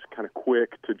 I was kind of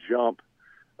quick to jump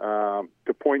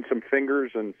to point some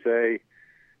fingers and say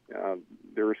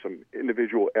there were some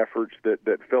individual efforts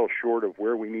that fell short of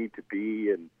where we need to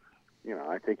be. And,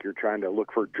 I think you're trying to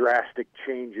look for drastic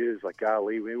changes, like,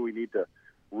 golly, maybe we need to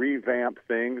revamp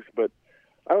things. But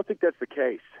I don't think that's the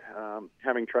case.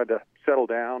 Having tried to settle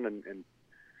down and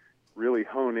really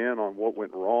hone in on what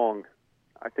went wrong,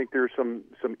 I think there's some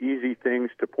easy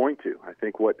things to point to. I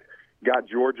think what got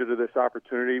Georgia to this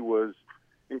opportunity was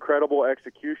incredible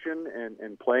execution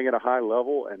and playing at a high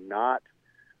level and not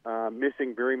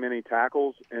missing very many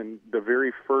tackles. And the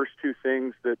very first two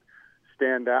things that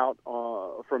stand out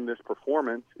from this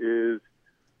performance is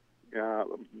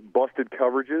busted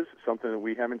coverages, something that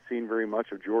we haven't seen very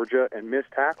much of Georgia, and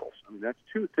missed tackles. I mean, that's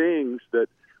two things that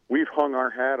we've hung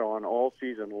our hat on all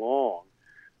season long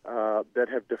that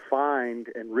have defined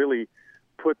and really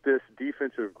put this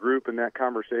defensive group in that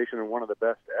conversation in one of the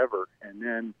best ever. And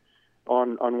then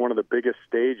on one of the biggest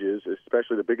stages,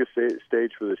 especially the biggest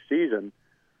stage for the season,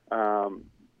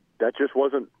 that just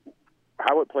wasn't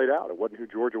how it played out. It wasn't who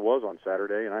Georgia was on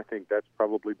Saturday, and I think that's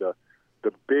probably the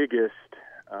biggest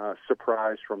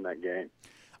surprise from that game.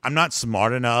 I'm not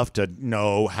smart enough to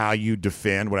know how you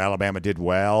defend what Alabama did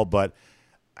well, but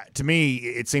to me,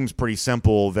 it seems pretty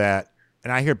simple that,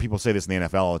 and I hear people say this in the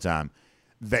NFL all the time,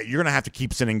 that you're going to have to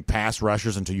keep sending pass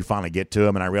rushers until you finally get to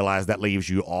them, and I realize that leaves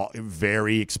you all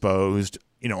very exposed,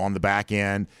 on the back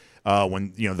end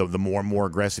when, the more and more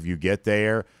aggressive you get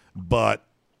there. But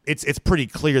it's pretty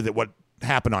clear that what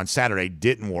happened on Saturday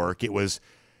didn't work. It was,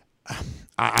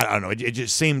 I don't know, it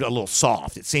just seemed a little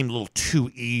soft. It seemed a little too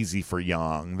easy for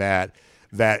Young, that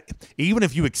even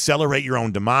if you accelerate your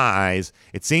own demise,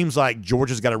 it seems like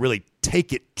Georgia's got to really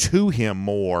take it to him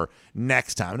more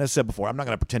next time. And as I said before, I'm not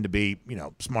going to pretend to be,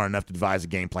 smart enough to devise a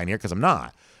game plan here because I'm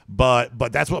not. But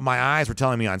that's what my eyes were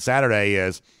telling me on Saturday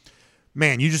is,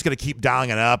 man, you just got to keep dialing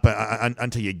it up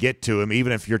until you get to him,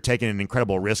 even if you're taking an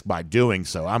incredible risk by doing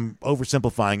so. I'm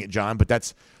oversimplifying it, John, but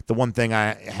that's the one thing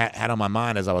I had on my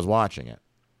mind as I was watching it.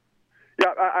 Yeah,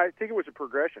 I think it was a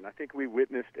progression. I think we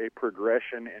witnessed a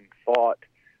progression in thought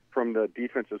from the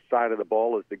defensive side of the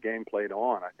ball as the game played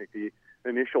on. I think the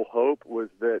initial hope was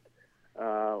that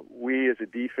we as a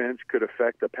defense could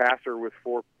affect the passer with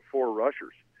four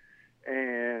rushers.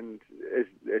 And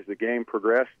as the game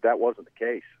progressed, that wasn't the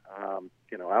case.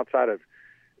 Outside of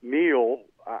Neal,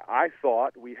 I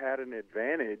thought we had an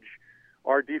advantage,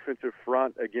 our defensive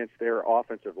front against their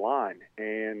offensive line,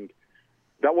 and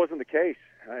that wasn't the case.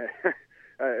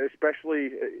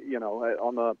 Especially,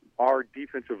 on our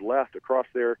defensive left across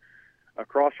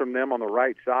from them on the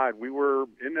right side, we were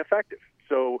ineffective.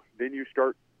 So then you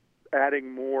start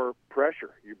adding more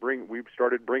pressure. We've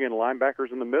started bringing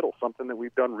linebackers in the middle, something that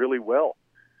we've done really well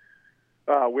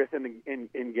with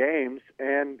in games,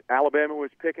 and Alabama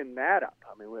was picking that up.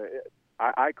 I mean,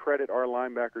 I credit our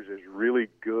linebackers as really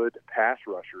good pass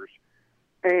rushers,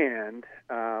 and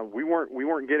we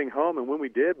weren't getting home, and when we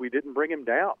did, we didn't bring him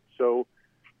down. So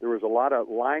there was a lot of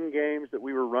line games that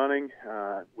we were running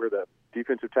where the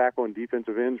defensive tackle and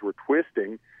defensive ends were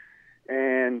twisting.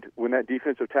 And when that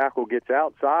defensive tackle gets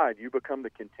outside, you become the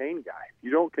contain guy. If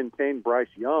you don't contain Bryce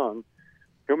Young,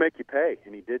 he'll make you pay,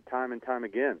 and he did time and time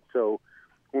again. So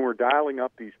when we're dialing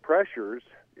up these pressures,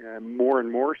 and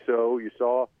more so, you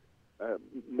saw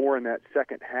more in that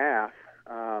second half,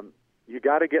 you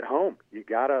got to get home. You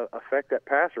got to affect that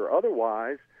passer.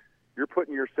 Otherwise, you're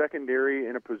putting your secondary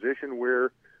in a position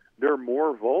where they're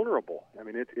more vulnerable. I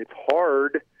mean, it's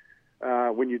hard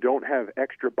when you don't have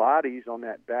extra bodies on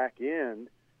that back end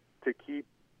to keep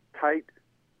tight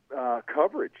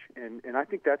coverage. And I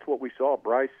think that's what we saw.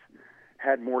 Bryce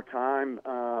had more time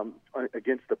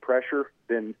against the pressure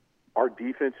than our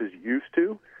defense is used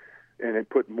to, and it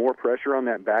put more pressure on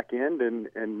that back end,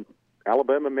 and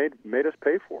Alabama made us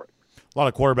pay for it. A lot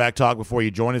of quarterback talk before you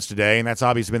join us today, and that's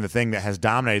obviously been the thing that has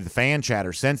dominated the fan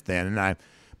chatter since then. And I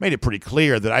made it pretty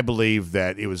clear that I believe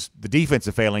that it was the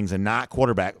defensive failings and not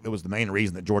quarterback that was the main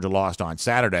reason that Georgia lost on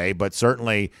Saturday. But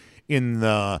certainly in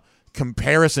the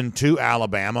comparison to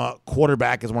Alabama,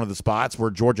 quarterback is one of the spots where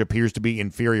Georgia appears to be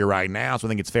inferior right now, so I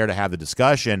think it's fair to have the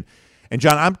discussion. And,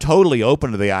 John, I'm totally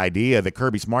open to the idea that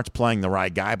Kirby Smart's playing the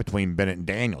right guy between Bennett and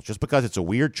Daniels. Just because it's a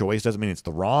weird choice doesn't mean it's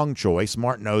the wrong choice.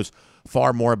 Smart knows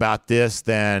far more about this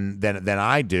than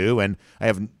I do, and I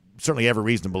have certainly every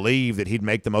reason to believe that he'd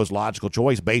make the most logical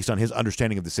choice based on his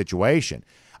understanding of the situation.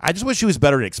 I just wish he was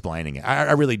better at explaining it.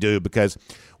 I really do, because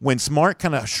when Smart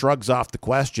kind of shrugs off the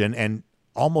question and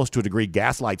almost to a degree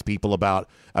gaslights people about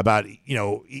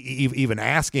even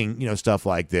asking stuff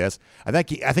like this, I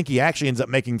think he actually ends up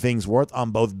making things worse on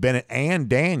both Bennett and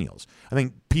Daniels. I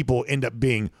think people end up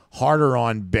being harder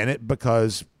on Bennett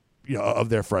because of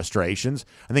their frustrations.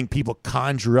 I think people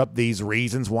conjure up these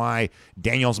reasons why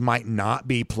Daniels might not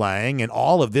be playing, and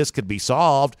all of this could be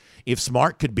solved if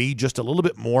Smart could be just a little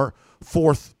bit more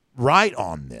forthright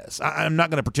on this. I'm not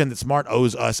going to pretend that Smart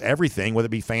owes us everything, whether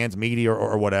it be fans, media,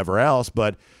 or whatever else,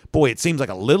 but boy, it seems like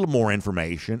a little more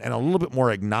information and a little bit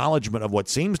more acknowledgement of what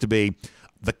seems to be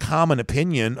the common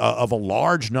opinion of a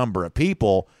large number of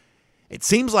people. It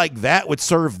seems like that would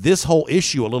serve this whole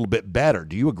issue a little bit better.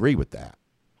 Do you agree with that?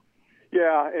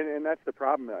 Yeah, and that's the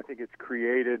problem. I think it's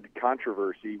created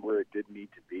controversy where it didn't need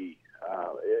to be.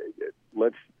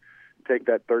 Let's take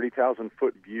that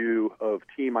 30,000-foot view of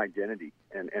team identity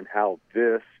and how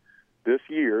this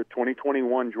year,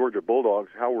 2021 Georgia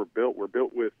Bulldogs, how we're built. We're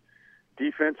built with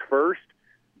defense first.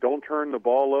 Don't turn the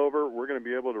ball over. We're going to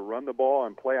be able to run the ball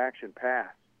and play action pass.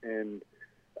 And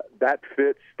that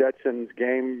fits Stetson's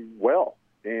game well.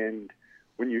 And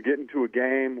when you get into a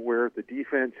game where the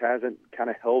defense hasn't kind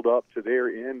of held up to their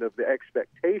end of the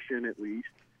expectation, at least,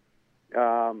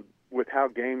 with how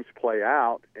games play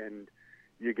out, and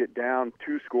you get down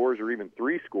 2 scores or even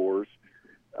 3 scores,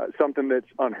 something that's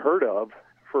unheard of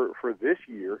for this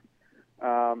year,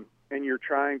 and you're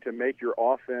trying to make your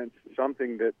offense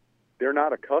something that they're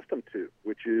not accustomed to,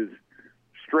 which is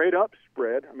straight up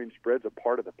spread. I mean, spread's a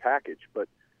part of the package, but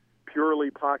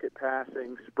purely pocket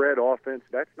passing, spread offense,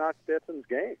 that's not Stetson's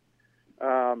game.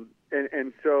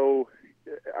 And so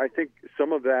I think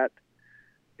some of that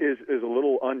is a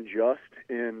little unjust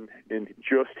in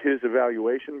just his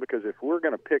evaluation, because if we're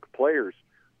going to pick players,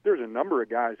 there's a number of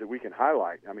guys that we can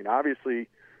highlight. I mean, obviously,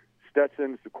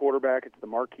 Stetson's the quarterback. It's the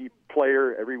marquee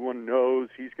player. Everyone knows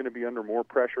he's going to be under more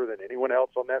pressure than anyone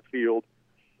else on that field.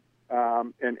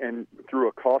 And through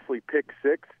a costly pick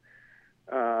six,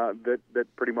 that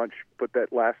pretty much put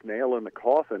that last nail in the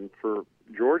coffin for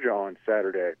Georgia on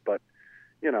Saturday. But,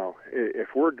 if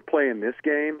we're playing this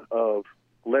game of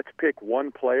let's pick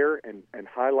one player and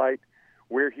highlight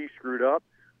where he screwed up,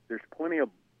 there's plenty of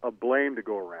blame to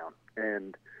go around.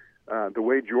 And the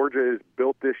way Georgia is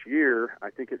built this year, I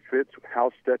think it fits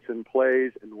how Stetson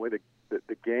plays and the way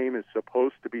the game is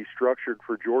supposed to be structured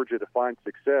for Georgia to find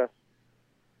success.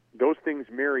 Those things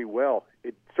marry well.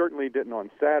 It certainly didn't on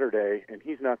Saturday, and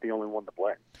he's not the only one to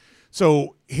blame.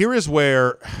 So here is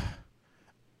where,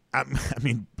 I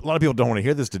mean, a lot of people don't want to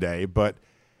hear this today, but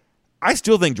I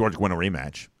still think Georgia can win a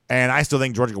rematch. And I still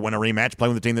think Georgia can win a rematch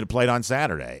playing with the team that played on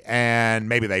Saturday. And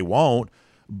maybe they won't,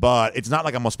 but it's not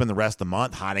like I'm going to spend the rest of the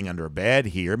month hiding under a bed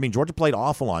here. I mean, Georgia played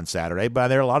awful on Saturday, but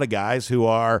there are a lot of guys who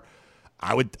are,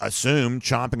 I would assume,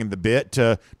 chomping at the bit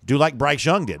to do like Bryce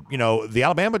Young did. The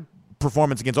Alabama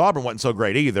performance against Auburn wasn't so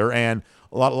great either, and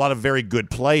a lot of very good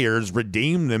players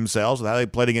redeemed themselves with how they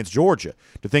played against Georgia.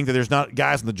 To think that there's not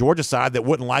guys on the Georgia side that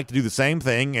wouldn't like to do the same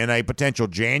thing in a potential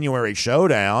January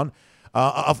showdown,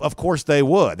 of course they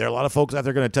would. There are a lot of folks out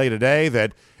there going to tell you today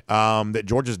that that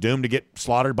Georgia's doomed to get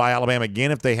slaughtered by Alabama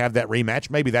again if they have that rematch.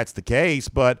 Maybe that's the case,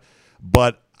 but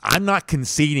I'm not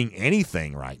conceding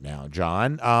anything right now,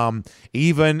 John.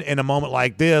 Even in a moment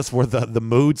like this where the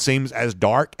mood seems as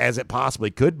dark as it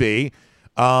possibly could be,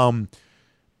 I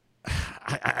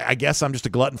guess I'm just a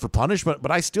glutton for punishment,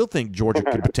 but I still think Georgia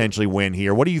could potentially win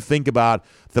here. What do you think about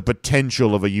the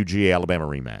potential of a UGA-Alabama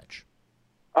rematch?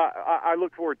 I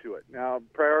look forward to it. Now,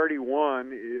 priority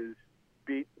one is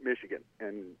beat Michigan,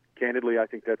 and candidly, I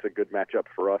think that's a good matchup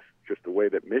for us, just the way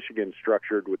that Michigan's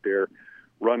structured with their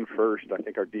run first. I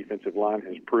think our defensive line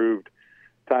has proved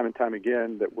time and time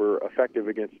again that we're effective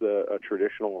against a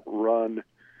traditional run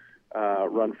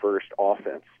first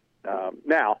offense.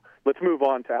 Now, let's move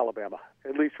on to Alabama,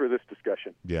 at least for this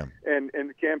discussion. Yeah. And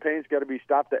the campaign's got to be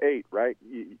stopped to 8, right?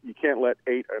 You can't let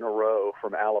 8 in a row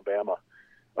from Alabama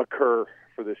occur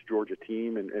for this Georgia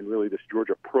team and really this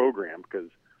Georgia program, because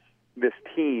this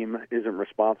team isn't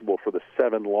responsible for the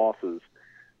 7 losses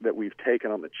that we've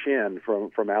taken on the chin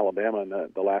from Alabama in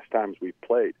the last times we've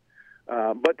played.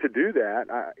 But to do that,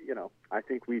 I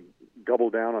think we double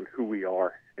down on who we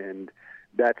are, and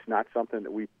that's not something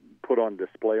that we put on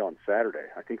display on Saturday.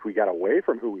 I think we got away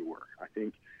from who we were. I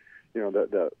think,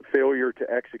 the failure to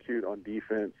execute on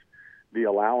defense, the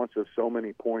allowance of so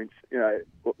many points.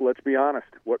 Let's be honest.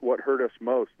 What hurt us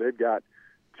most? They've got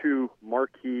two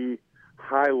marquee,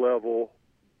 high-level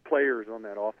players on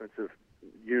that offensive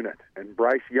unit, and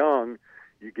Bryce Young.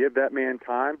 You give that man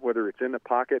time, whether it's in the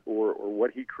pocket or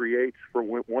what he creates for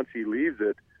once he leaves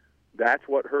it. That's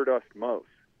what hurt us most.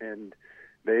 And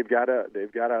they've got a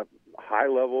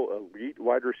high-level elite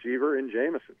wide receiver in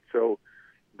Jameson. So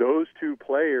those two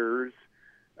players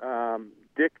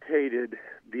dictated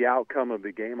the outcome of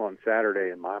the game on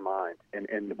Saturday in my mind,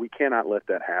 and we cannot let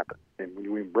that happen. And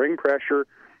when we bring pressure,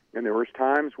 and there was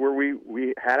times where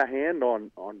we had a hand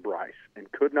on Bryce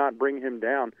and could not bring him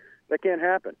down, that can't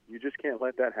happen. You just can't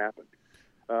let that happen.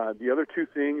 The other two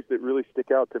things that really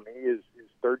stick out to me is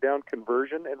third down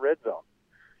conversion and red zone.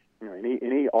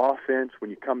 Any offense,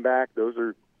 when you come back, those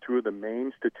are two of the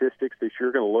main statistics that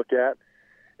you're going to look at.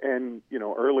 And,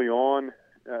 early on,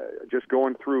 just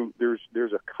going through,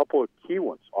 there's a couple of key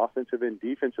ones, offensive and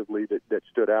defensively, that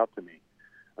stood out to me.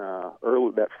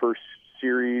 Early, that first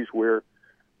series where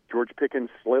George Pickens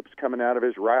slips coming out of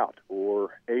his route,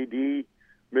 or A.D.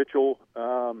 Mitchell,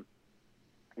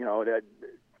 that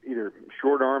either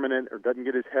short arming it or doesn't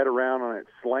get his head around on it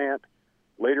slant.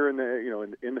 Later in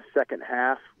the in the second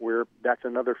half, where that's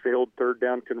another failed third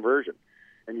down conversion.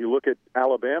 And you look at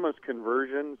Alabama's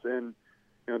conversions, and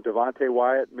Devontae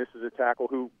Wyatt misses a tackle.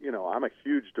 Who I'm a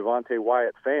huge Devontae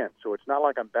Wyatt fan, so it's not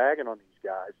like I'm bagging on these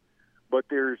guys. But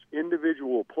there's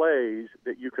individual plays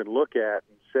that you can look at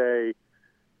and say,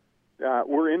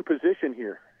 we're in position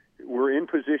here. We're in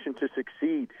position to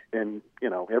succeed. And,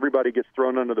 everybody gets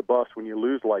thrown under the bus when you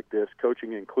lose like this,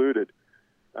 coaching included.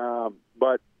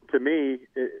 But to me,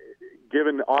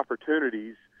 given the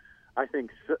opportunities, I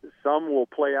think some will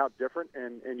play out different,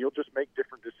 and you'll just make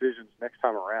different decisions next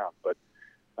time around. But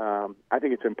I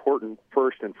think it's important,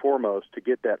 first and foremost, to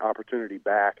get that opportunity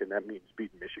back, and that means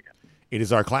beating Michigan. It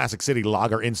is our Classic City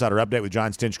Lager Insider Update with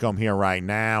John Stinchcomb here right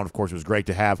now. And, of course, it was great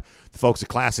to have the folks at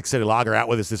Classic City Lager out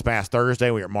with us this past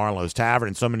Thursday. We were at Marlowe's Tavern,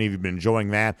 and so many of you have been enjoying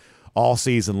that all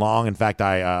season long. In fact,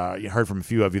 I heard from a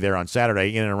few of you there on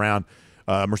Saturday in and around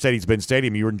Mercedes-Benz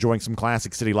Stadium. You were enjoying some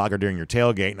Classic City Lager during your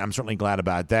tailgate, and I'm certainly glad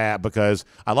about that because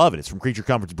I love it. It's from Creature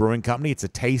Comforts Brewing Company. It's a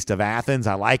taste of Athens.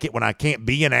 I like it when I can't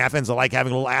be in Athens. I like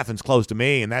having a little Athens close to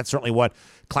me, and that's certainly what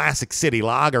Classic City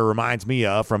Lager reminds me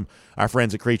of from our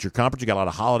friends at Creature Comforts. You got a lot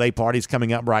of holiday parties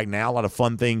coming up right now, a lot of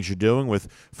fun things you're doing with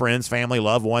friends, family,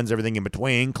 loved ones, everything in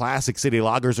between. Classic City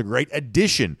Lager is a great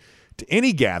addition to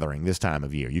any gathering this time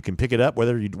of year. You can pick it up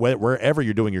wherever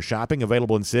you're doing your shopping,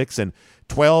 available in 6 and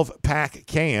 12-pack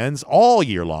cans all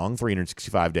year long,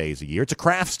 365 days a year. It's a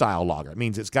craft-style lager. It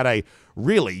means it's got a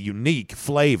really unique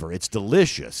flavor. It's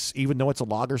delicious, even though it's a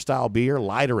lager-style beer,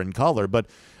 lighter in color, but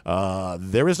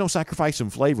there is no sacrifice in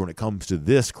flavor when it comes to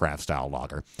this craft-style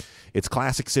lager. It's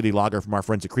Classic City Lager from our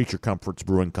friends at Creature Comforts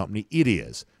Brewing Company. It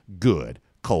is good,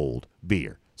 cold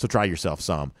beer. So try yourself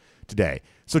some today.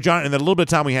 So, John, in the little bit of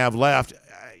time we have left,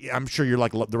 I'm sure you're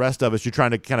like the rest of us. You're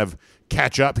trying to kind of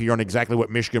catch up here on exactly what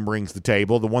Michigan brings to the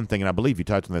table. The one thing, and I believe you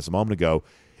touched on this a moment ago,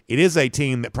 it is a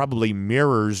team that probably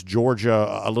mirrors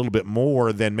Georgia a little bit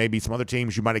more than maybe some other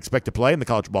teams you might expect to play in the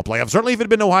college football playoff. Certainly if it had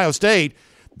been Ohio State,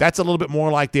 that's a little bit more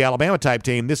like the Alabama-type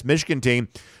team. This Michigan team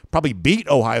probably beat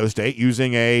Ohio State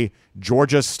using a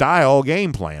Georgia-style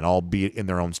game plan, albeit in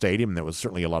their own stadium. There was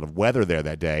certainly a lot of weather there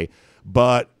that day.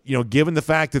 But, given the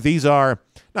fact that these are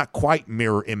not quite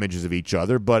mirror images of each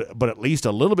other, but at least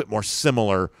a little bit more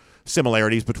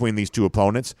similarities between these two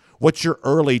opponents, what's your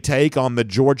early take on the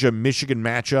Georgia-Michigan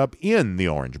matchup in the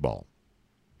Orange Bowl?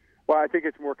 Well, I think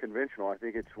it's more conventional. I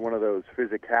think it's one of those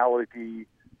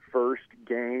physicality-first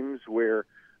games where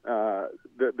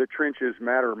the trenches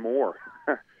matter more.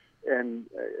 And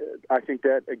I think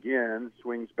that, again,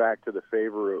 swings back to the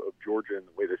favor of Georgia and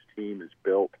the way this team is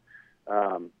built.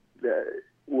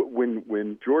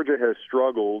 When Georgia has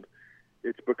struggled,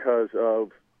 it's because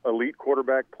of elite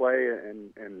quarterback play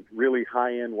and really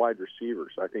high-end wide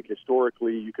receivers. I think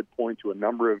historically you could point to a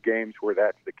number of games where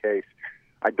that's the case.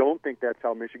 I don't think that's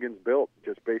how Michigan's built,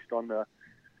 just based on the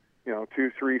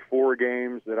 2, 3, 4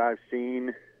 games that I've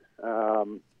seen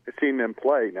them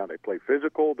play. Now, they play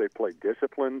physical, they play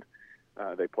disciplined,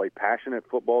 they play passionate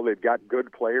football. They've got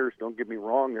good players. Don't get me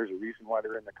wrong. There's a reason why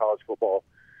they're in the college football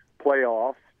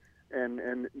playoffs,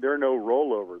 and there are no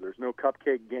rollover. There's no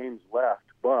cupcake games left.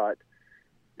 But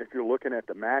if you're looking at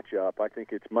the matchup, I think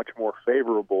it's much more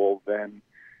favorable than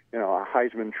a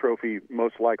Heisman Trophy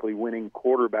most likely winning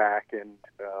quarterback and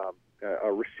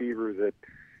a receiver that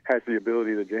has the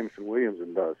ability that Jameson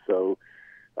Williamson does. So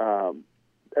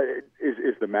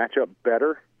Is the matchup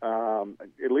better?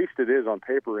 At least it is on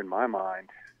paper in my mind.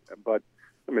 But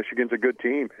Michigan's a good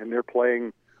team, and they're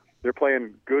playing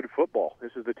good football.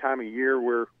 This is the time of year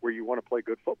where you want to play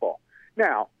good football.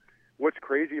 Now, what's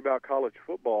crazy about college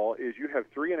football is you have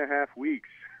 3.5 weeks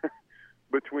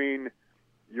between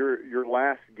your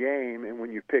last game and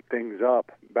when you pick things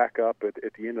back up at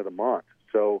the end of the month.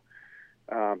 So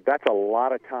that's a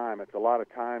lot of time. It's a lot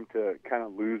of time to kind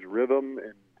of lose rhythm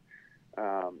and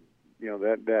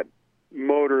that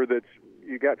motor that's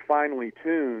you got finely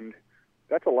tuned.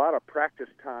 That's a lot of practice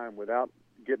time without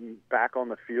getting back on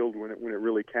the field when it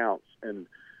really counts. And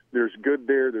there's good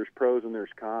there, there's pros and there's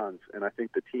cons. And I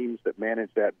think the teams that manage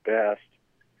that best,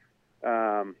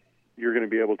 you're going to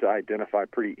be able to identify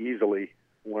pretty easily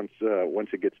once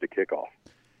it gets to kickoff.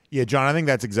 Yeah, John, I think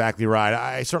that's exactly right.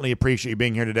 I certainly appreciate you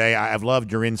being here today. I've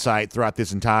loved your insight throughout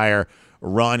this entire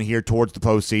run here towards the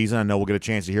postseason. I know we'll get a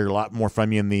chance to hear a lot more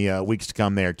from you in the weeks to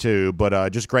come there too,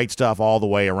 but just great stuff all the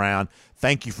way around.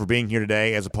 Thank you for being here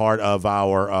today as a part of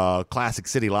our Classic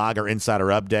City Lager Insider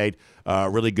Update.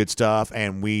 Really good stuff,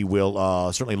 and we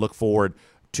will certainly look forward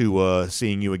to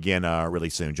seeing you again really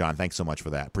soon. John, thanks so much for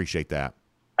that. Appreciate that.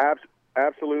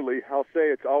 Absolutely. I'll say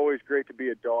it's always great to be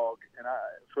a dog. And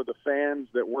for the fans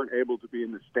that weren't able to be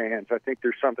in the stands, I think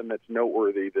there's something that's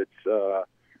noteworthy that's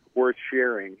worth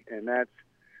sharing. And that's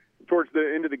towards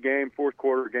the end of the game, fourth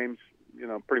quarter, game's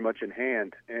pretty much in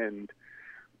hand. And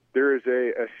there is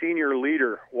a senior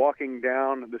leader walking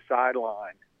down the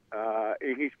sideline.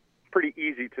 He's pretty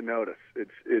easy to notice.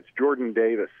 It's Jordan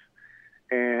Davis.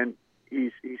 And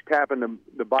he's tapping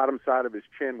the bottom side of his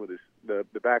chin with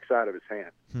the back side of his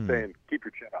hand, saying, "Keep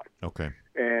your chin up." Okay.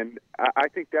 And I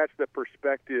think that's the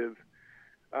perspective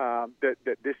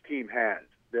that this team has,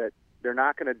 that they're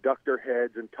not going to duck their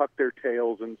heads and tuck their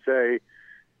tails and say,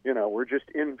 we're just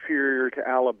inferior to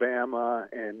Alabama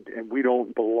and we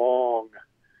don't belong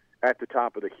at the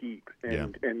top of the heap.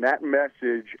 And that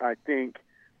message, I think,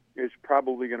 is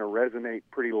probably going to resonate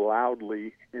pretty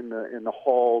loudly in the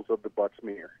halls of the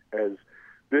Butts-Mehre, as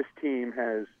this team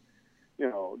has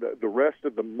the rest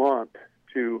of the month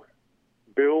to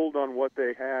build on what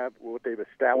they have, what they've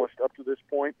established up to this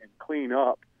point, and clean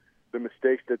up the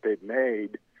mistakes that they've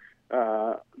made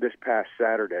this past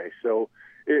Saturday. So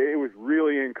it was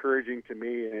really encouraging to me.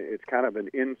 It's kind of an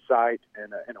insight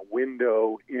and a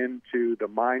window into the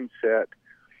mindset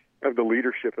of the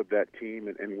leadership of that team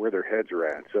and where their heads are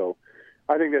at. So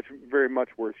I think that's very much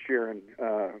worth sharing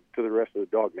to the rest of the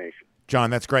Dog Nation. John,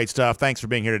 that's great stuff. Thanks for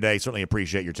being here today. Certainly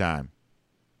appreciate your time.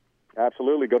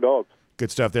 Absolutely. Go Dogs. Good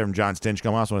stuff there from John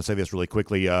Stinchcomb. I also want to say this really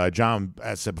quickly. John,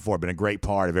 as I said before, been a great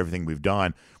part of everything we've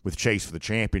done with Chase for the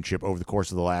Championship over the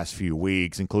course of the last few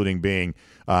weeks, including being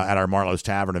at our Marlowe's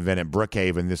Tavern event at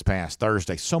Brookhaven this past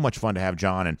Thursday. So much fun to have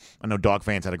John, and I know dog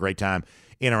fans had a great time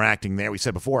interacting there. We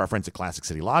said before, our friends at Classic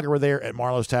City Lager were there at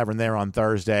Marlowe's Tavern there on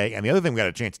Thursday. And the other thing we got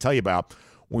a chance to tell you about,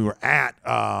 we were at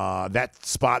that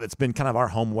spot that's been kind of our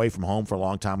home away from home for a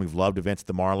long time. We've loved events at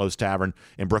the Marlowe's Tavern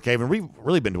in Brookhaven. We've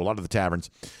really been to a lot of the taverns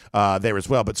there as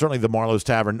well, but certainly the Marlowe's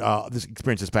Tavern, this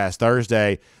experience this past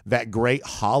Thursday, that great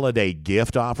holiday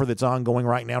gift offer that's ongoing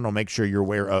right now. And I'll make sure you're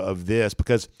aware of this,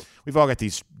 because we've all got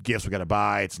these gifts we got to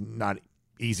buy. It's not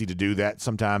easy to do that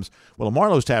sometimes. Well, a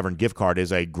Marlowe's Tavern gift card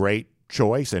is a great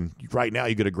choice, and right now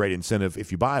you get a great incentive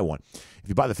if you buy one. If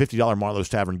you buy the $50 Marlowe's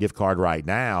Tavern gift card right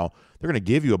now, they're going to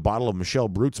give you a bottle of Michelle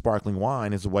Brut sparkling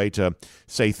wine as a way to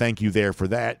say thank you there for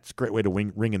that. It's a great way to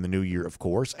ring in the new year, of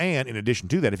course. And in addition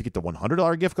to that, if you get the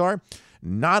 $100 gift card,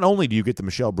 not only do you get the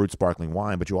Michelle Brut sparkling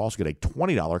wine, but you also get a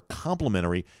 $20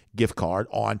 complimentary gift card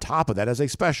on top of that as a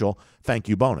special thank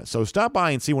you bonus. So stop by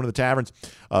and see one of the taverns,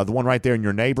 the one right there in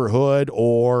your neighborhood,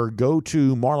 or go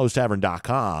to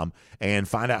marlowestavern.com and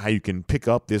find out how you can pick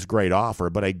up this great offer.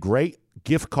 But a great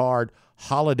gift card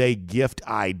holiday gift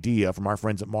idea from our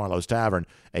friends at Marlowe's Tavern.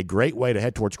 A great way to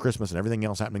head towards Christmas and everything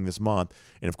else happening this month.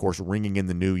 And, of course, ringing in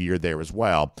the new year there as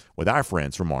well with our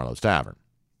friends from Marlowe's Tavern.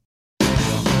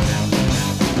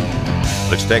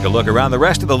 Let's take a look around the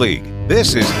rest of the league.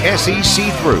 This is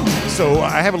SEC Through. So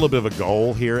I have a little bit of a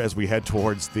goal here as we head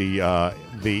towards the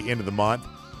end of the month.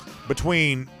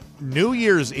 Between New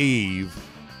Year's Eve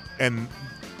and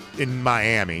in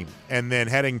Miami and then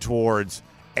heading towards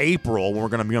April, when we're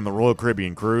going to be on the Royal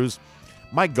Caribbean cruise,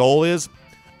 my goal is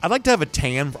I'd like to have a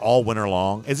tan all winter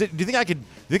long. Do you think I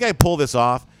could pull this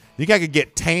off? Do you think I could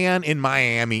get tan in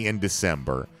Miami in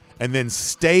December and then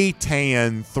stay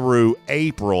tan through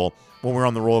April when we're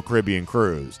on the Royal Caribbean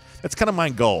cruise? That's kind of my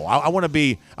goal. I want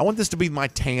this to be my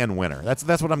tan winter. That's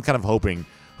what I'm kind of hoping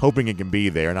hoping it can be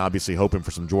there, and obviously hoping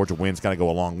for some Georgia wins kind of go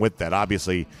along with that.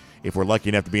 Obviously, if we're lucky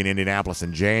enough to be in Indianapolis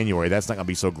in January, that's not going to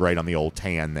be so great on the old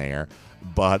tan there.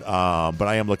 But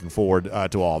I am looking forward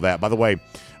to all that. By the way,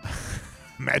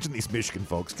 imagine these Michigan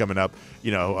folks coming up.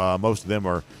 Most of them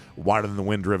are whiter than the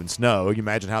wind-driven snow. You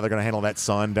imagine how they're going to handle that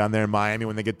sun down there in Miami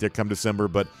when they get there come December.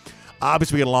 But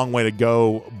obviously, we got a long way to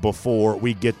go before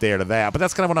we get there to that. But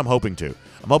that's kind of what I'm hoping to.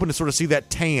 I'm hoping to sort of see that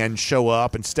tan show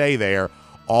up and stay there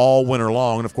all winter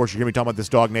long. And, of course, you're going to be talking about this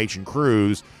Dog Nation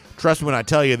cruise. Trust me when I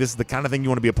tell you, this is the kind of thing you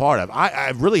want to be a part of.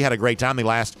 I've really had a great time the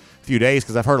last few days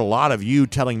because I've heard a lot of you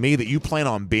telling me that you plan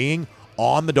on being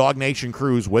on the Dog Nation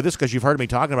cruise with us because you've heard me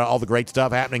talking about all the great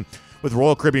stuff happening with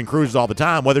Royal Caribbean Cruises all the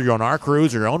time, whether you're on our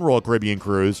cruise or your own Royal Caribbean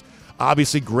cruise.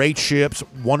 Obviously, great ships,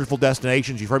 wonderful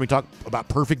destinations. You've heard me talk about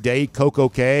Perfect Day, Coco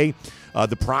Cay,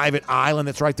 the private island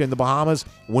that's right there in the Bahamas.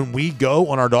 When we go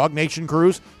on our Dog Nation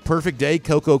cruise, Perfect Day,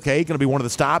 Coco Cay, going to be one of the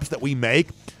stops that we make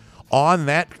on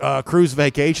that cruise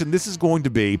vacation. This is going to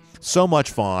be so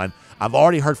much fun. I've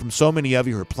already heard from so many of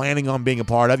you who are planning on being a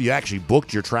part of it. You actually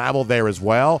booked your travel there as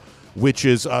well, which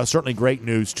is certainly great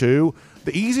news too.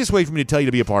 The easiest way for me to tell you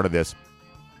to be a part of this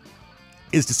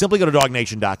is to simply go to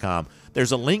dognation.com.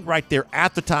 There's a link right there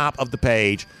at the top of the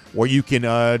page where you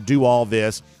can do all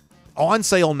this. On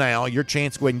sale now, your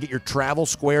chance to go ahead and get your travel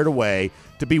squared away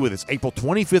to be with us April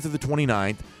 25th to the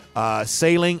 29th,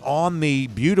 sailing on the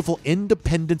beautiful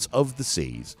Independence of the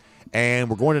Seas. And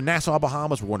we're going to Nassau,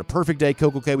 Bahamas. We're going to Perfect Day,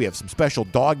 Coco Cay. We have some special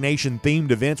Dog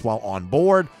Nation-themed events while on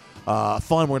board. Fun.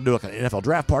 We're going to do like an NFL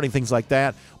draft party, things like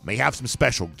that. We may have some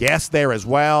special guests there as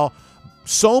well.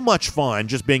 So much fun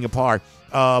just being a part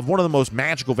of one of the most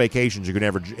magical vacations you can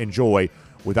ever enjoy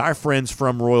with our friends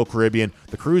from Royal Caribbean.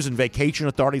 The Cruise and Vacation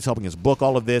Authority is helping us book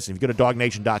all of this. And if you go to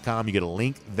dognation.com, you get a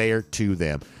link there to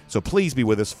them. So please be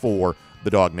with us for the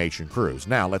Dog Nation cruise.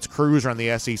 Now, let's cruise around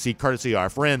the SEC, courtesy of our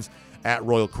friends at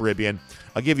Royal Caribbean.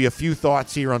 I'll give you a few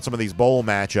thoughts here on some of these bowl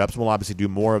matchups. We'll obviously do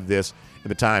more of this in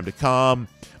the time to come.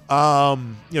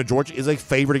 Georgia is a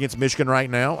favorite against Michigan right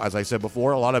now. As I said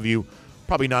before, a lot of you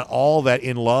probably not all that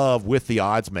in love with the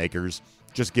odds makers,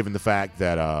 just given the fact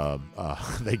that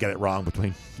they got it wrong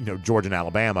between Georgia and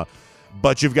Alabama.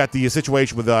 But you've got the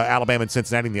situation with Alabama and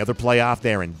Cincinnati in the other playoff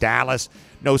there in Dallas.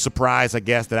 No surprise, I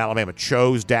guess, that Alabama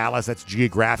chose Dallas. That's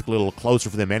geographically a little closer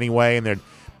for them anyway. And there'd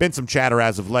been some chatter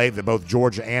as of late that both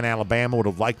Georgia and Alabama would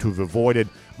have liked to have avoided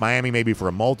Miami maybe for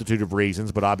a multitude of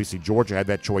reasons, but obviously Georgia had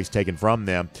that choice taken from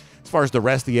them. As far as the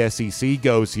rest of the SEC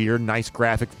goes here, nice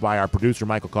graphic by our producer,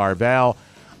 Michael Carvel.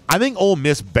 I think Ole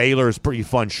Miss Baylor is a pretty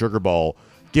fun Sugar Bowl,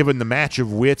 given the match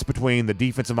of wits between the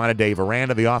defensive-minded Dave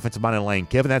Aranda, the offensive-minded Lane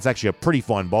Kiffin. That's actually a pretty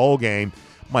fun bowl game.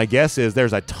 My guess is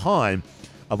there's a ton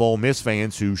of Ole Miss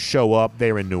fans who show up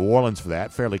there in New Orleans for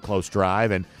that, fairly close drive,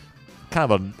 and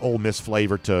kind of an Ole Miss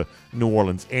flavor to New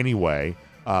Orleans anyway.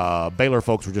 Baylor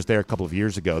folks were just there a couple of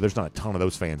years ago. There's not a ton of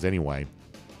those fans anyway.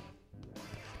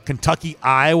 Kentucky,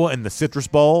 Iowa in the Citrus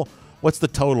Bowl. What's the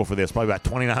total for this? Probably about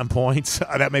 29 points.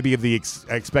 That may be the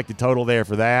expected total there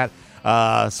for that.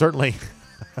 Certainly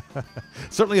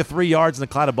a 3 yards in a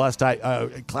cloud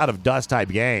of dust type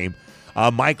game.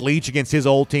 Mike Leach against his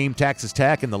old team, Texas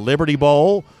Tech, in the Liberty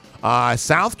Bowl.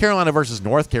 South Carolina versus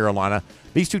North Carolina.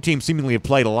 These two teams seemingly have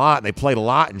played a lot, and they played a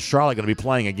lot, and Charlotte going to be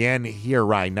playing again here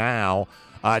right now.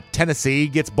 Tennessee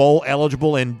gets bowl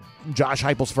eligible in Josh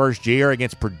Heupel's first year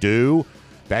against Purdue.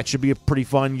 That should be a pretty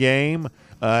fun game.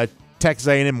 Texas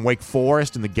A&M Wake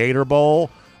Forest in the Gator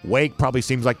Bowl. Wake probably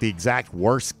seems like the exact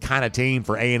worst kind of team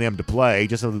for A&M to play,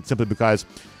 just simply because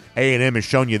A&M has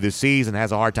shown you this season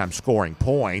has a hard time scoring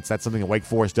points. That's something that Wake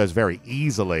Forest does very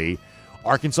easily.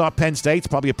 Arkansas Penn State's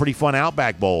probably a pretty fun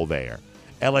Outback Bowl there.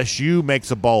 LSU makes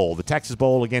a bowl. The Texas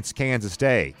Bowl against Kansas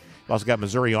State. You've also got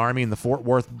Missouri Army in the Fort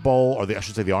Worth Bowl, or I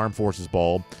should say the Armed Forces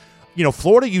Bowl.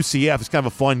 Florida UCF is kind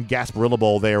of a fun Gasparilla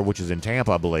Bowl there, which is in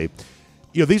Tampa, I believe.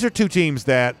 These are two teams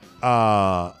that,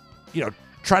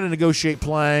 try to negotiate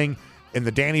playing. In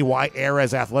the Danny White era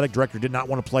as athletic director, did not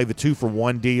want to play the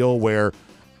 2-for-1 deal where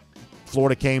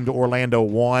Florida came to Orlando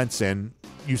once and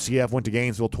UCF went to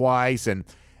Gainesville twice. And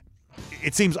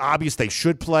it seems obvious they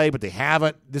should play, but they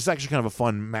haven't. This is actually kind of a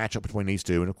fun matchup between these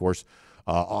two. And, of course,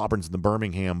 Auburn's in the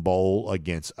Birmingham Bowl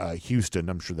against Houston.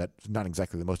 I'm sure that's not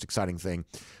exactly the most exciting thing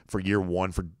for year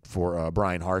one for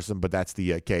Brian Harsin, but that's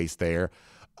the case there.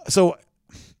 So,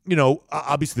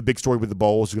 obviously the big story with the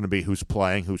bowl is going to be who's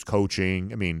playing, who's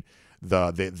coaching. I mean,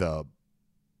 the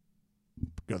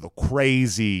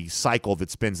crazy cycle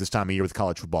that spins this time of year with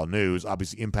college football news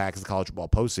obviously impacts the college football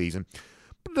postseason.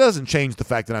 But it doesn't change the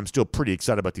fact that I'm still pretty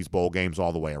excited about these bowl games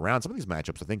all the way around. Some of these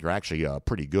matchups I think are actually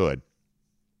pretty good.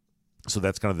 So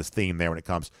that's kind of this theme there when it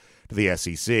comes to the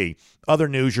SEC. Other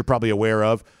news you're probably aware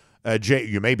of,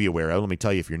 you may be aware of, let me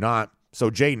tell you if you're not. So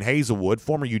Jaden Hazelwood,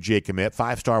 former UGA commit,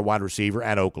 5-star wide receiver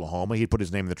at Oklahoma. He put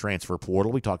his name in the transfer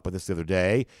portal. We talked about this the other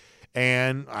day.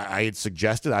 And I had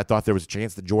suggested, I thought there was a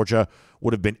chance that Georgia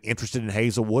would have been interested in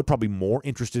Hazelwood, probably more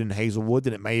interested in Hazelwood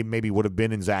than it maybe would have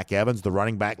been in Zach Evans, the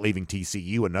running back leaving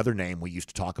TCU, another name we used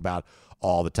to talk about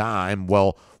all the time.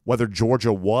 Well, whether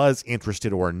Georgia was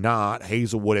interested or not,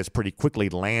 Hazelwood has pretty quickly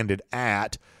landed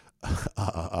at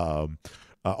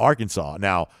Arkansas.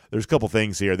 Now, there's a couple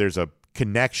things here. There's a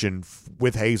connection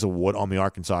with Hazelwood on the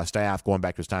Arkansas staff going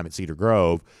back to his time at Cedar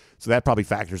Grove. So that probably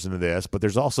factors into this. But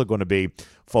there's also going to be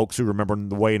folks who remember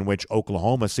the way in which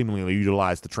Oklahoma seemingly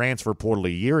utilized the transfer portal a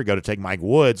year ago to take Mike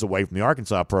Woods away from the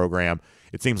Arkansas program.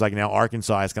 It seems like now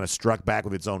Arkansas has kind of struck back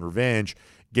with its own revenge,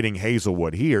 getting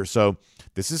Hazelwood here. So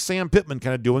this is Sam Pittman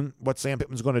kind of doing what Sam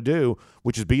Pittman's going to do,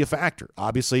 which is be a factor.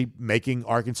 Obviously making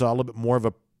Arkansas a little bit more of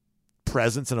a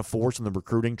presence and a force in the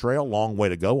recruiting trail. Long way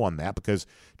to go on that because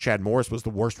Chad Morris was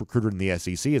the worst recruiter in the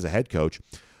SEC as a head coach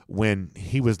when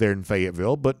he was there in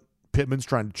Fayetteville, but Pittman's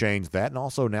trying to change that, and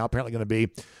also now apparently going to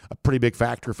be a pretty big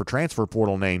factor for transfer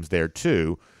portal names there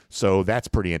too. So that's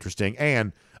pretty interesting.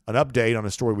 And an update on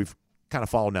a story we've kind of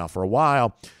followed now for a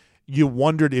while. You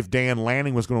wondered if Dan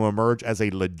Lanning was going to emerge as a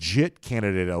legit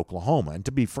candidate at Oklahoma. And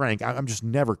to be frank, I'm just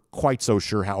never quite so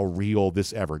sure how real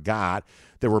this ever got.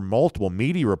 There were multiple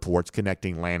media reports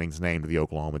connecting Lanning's name to the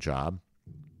Oklahoma job.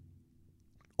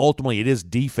 Ultimately, it is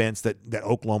defense that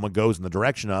Oklahoma goes in the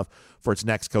direction of for its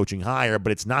next coaching hire,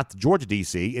 but it's not the Georgia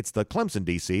DC, it's the Clemson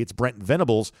DC. It's Brent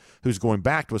Venables who's going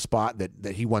back to a spot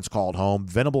that he once called home.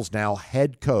 Venables now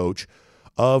head coach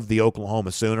of the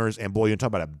Oklahoma Sooners, and boy, you talk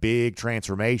about a big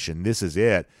transformation. This is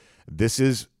it. This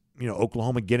is,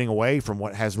 Oklahoma getting away from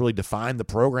what has really defined the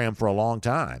program for a long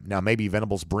time. Now, maybe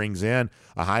Venables brings in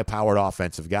a high-powered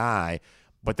offensive guy,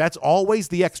 but that's always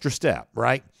the extra step,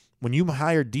 right? When you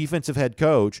hire defensive head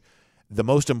coach, the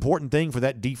most important thing for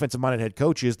that defensive-minded head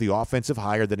coach is the offensive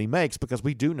hire that he makes, because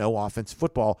we do know offensive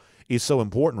football is so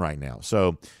important right now.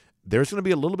 So there's going to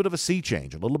be a little bit of a sea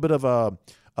change, a little bit of a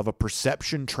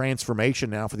perception transformation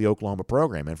now for the Oklahoma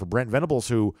program. And for Brent Venables,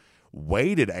 who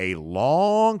waited a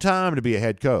long time to be a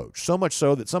head coach, so much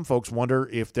so that some folks wonder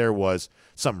if there was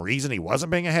some reason he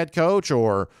wasn't being a head coach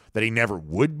or that he never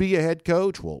would be a head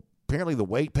coach. Well, apparently the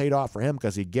wait paid off for him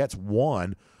because he gets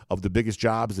one of the biggest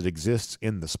jobs that exists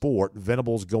in the sport.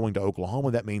 Venables going to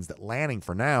Oklahoma. That means that Lanning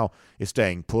for now is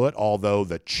staying put, although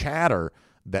the chatter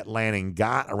that Lanning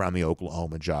got around the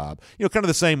Oklahoma job, kind of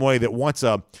the same way that once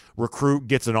a recruit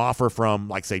gets an offer from,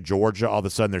 like, say, Georgia, all of a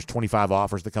sudden there's 25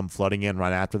 offers that come flooding in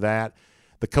right after that.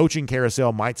 The coaching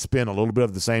carousel might spin a little bit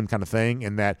of the same kind of thing,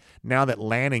 in that now that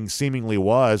Lanning seemingly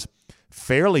was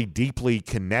fairly deeply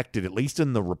connected, at least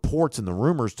in the reports and the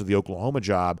rumors, to the Oklahoma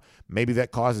job, maybe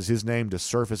that causes his name to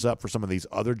surface up for some of these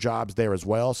other jobs there as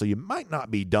well. So you might not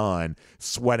be done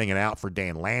sweating it out for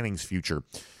Dan Lanning's future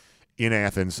in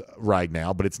Athens right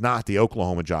now, but it's not the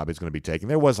Oklahoma job he's going to be taking.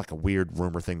 There was like a weird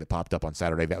rumor thing that popped up on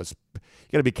Saturday. That was, you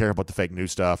got to be careful about the fake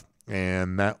news stuff,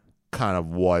 and that kind of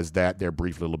was that there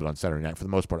briefly a little bit on Saturday night. For the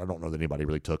most part, I don't know that anybody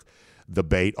really took the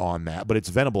bait on that, but it's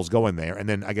Venables going there. And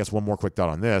then I guess one more quick thought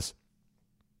on this.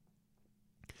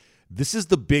 This is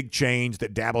the big change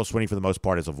that Dabo Swinney, for the most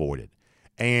part, has avoided.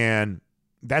 And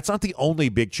that's not the only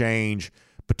big change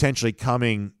potentially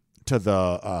coming to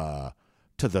the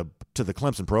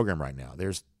Clemson program right now.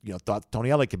 There's, thought Tony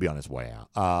Elliott could be on his way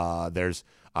out. There's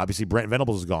obviously Brent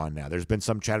Venables is gone now. There's been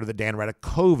some chatter that Dan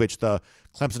Radakovich, the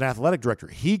Clemson athletic director,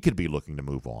 he could be looking to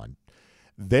move on.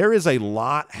 There is a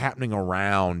lot happening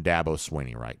around Dabo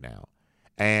Swinney right now.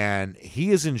 And he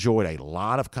has enjoyed a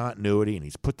lot of continuity, and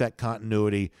he's put that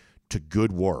continuity to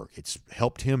good work. It's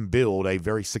helped him build a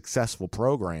very successful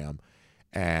program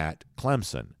at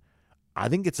Clemson. I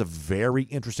think it's a very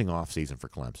interesting offseason for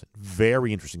Clemson.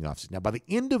 Very interesting offseason. Now, by the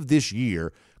end of this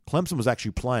year, Clemson was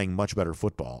actually playing much better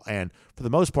football, and for the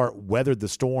most part weathered the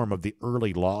storm of the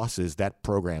early losses that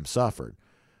program suffered.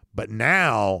 But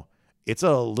now it's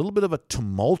a little bit of a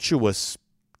tumultuous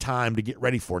time to get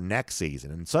ready for next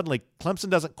season, and suddenly Clemson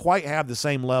doesn't quite have the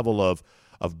same level of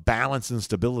balance and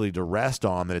stability to rest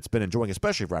on that it's been enjoying,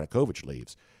 especially if Radakovich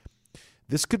leaves.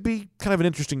 This could be kind of an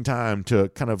interesting time to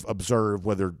kind of observe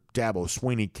whether Dabo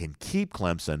Swinney can keep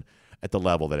Clemson at the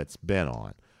level that it's been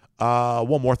on.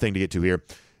 One more thing to get to here.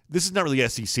 This is not really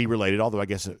SEC related, although I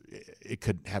guess it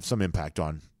could have some impact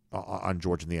on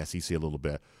Georgia and the SEC a little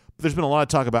bit. But there's been a lot of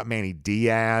talk about Manny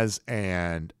Diaz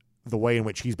and the way in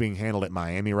which he's being handled at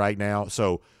Miami right now.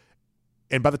 So,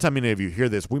 and by the time any of you hear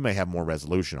this, we may have more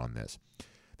resolution on this.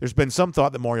 There's been some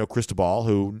thought that Mario Cristobal,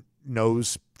 who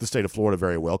knows the state of Florida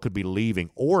very well, could be leaving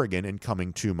Oregon and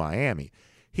coming to Miami.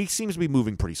 He seems to be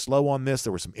moving pretty slow on this.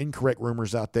 There were some incorrect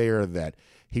rumors out there that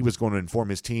he was going to inform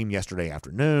his team yesterday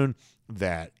afternoon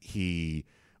that he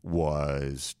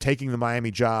was taking the Miami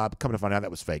job. Coming to find out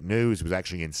that was fake news. He was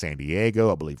actually in San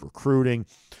Diego, I believe, recruiting.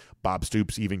 Bob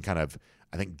Stoops even kind of,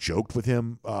 I think, joked with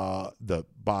him.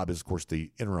 Bob is, of course,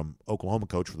 the interim Oklahoma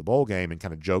coach for the bowl game, and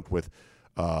kind of joked with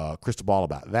Cristobal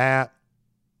about that.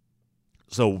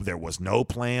 So there was no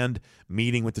planned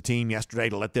meeting with the team yesterday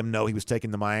to let them know he was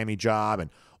taking the Miami job. And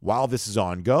while this is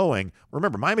ongoing,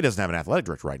 remember, Miami doesn't have an athletic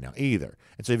director right now either.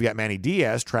 And so you've got Manny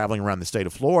Diaz traveling around the state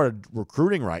of Florida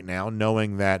recruiting right now,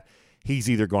 knowing that he's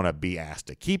either going to be asked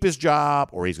to keep his job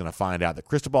or he's going to find out that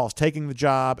Cristobal's taking the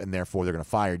job, and therefore they're going to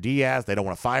fire Diaz. They don't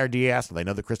want to fire Diaz, so they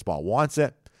know that Cristobal wants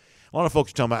it. A lot of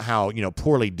folks are talking about how,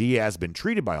 poorly Diaz has been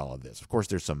treated by all of this. Of course,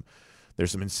 there's some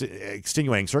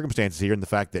extenuating circumstances here in the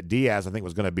fact that Diaz, I think,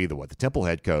 was going to be the Temple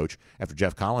head coach after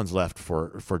Jeff Collins left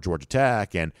for Georgia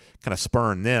Tech, and kind of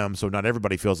spurned them. So not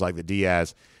everybody feels like that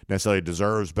Diaz necessarily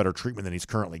deserves better treatment than he's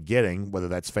currently getting, whether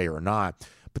that's fair or not.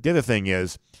 But the other thing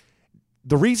is,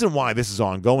 the reason why this is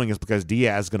ongoing is because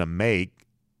Diaz is going to make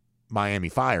Miami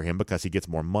fire him because he gets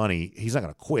more money. He's not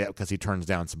going to quit because he turns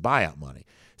down some buyout money.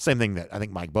 Same thing that I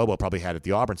think Mike Bobo probably had at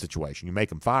the Auburn situation. You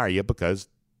make him fire you because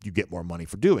you get more money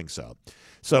for doing so.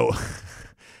 So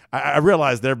I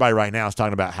realize that everybody right now is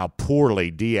talking about how poorly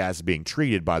Diaz is being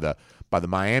treated by the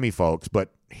Miami folks,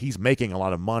 but he's making a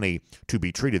lot of money to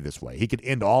be treated this way. He could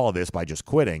end all of this by just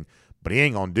quitting, but he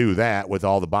ain't going to do that with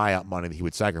all the buyout money that he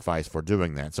would sacrifice for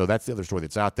doing that. So that's the other story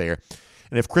that's out there.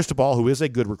 And if Cristobal, who is a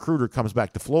good recruiter, comes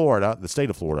back to Florida, the state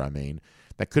of Florida, I mean,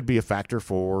 that could be a factor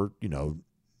for,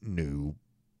 new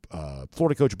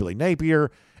Florida coach Billy Napier.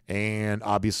 And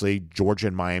obviously, Georgia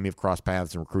and Miami have crossed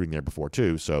paths in recruiting there before,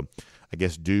 too. So I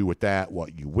guess do with that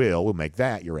what you will. We'll make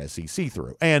that your SEC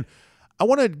through. And I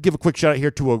want to give a quick shout out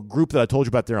here to a group that I told you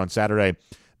about there on Saturday.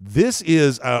 This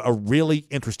is a really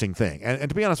interesting thing. And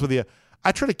to be honest with you,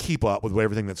 I try to keep up with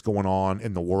everything that's going on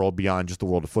in the world beyond just the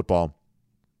world of football.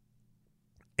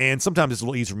 And sometimes it's a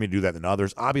little easier for me to do that than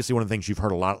others. Obviously, one of the things you've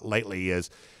heard a lot lately is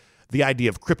the idea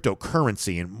of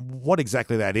cryptocurrency and what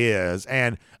exactly that is.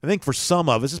 And I think for some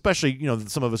of us, especially,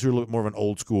 some of us who are a little bit more of an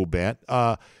old school bent,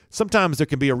 sometimes there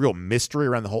can be a real mystery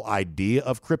around the whole idea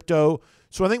of crypto.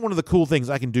 So I think one of the cool things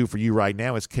I can do for you right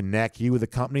now is connect you with a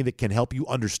company that can help you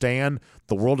understand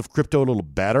the world of crypto a little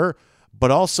better,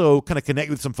 but also kind of connect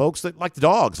with some folks that like the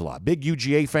Dogs a lot, big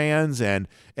UGA fans and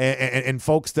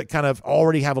folks that kind of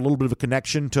already have a little bit of a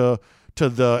connection to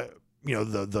the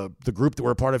the group that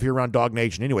we're a part of here around Dog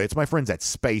Nation. Anyway, it's my friends at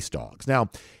Space Dogs. Now,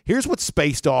 here's what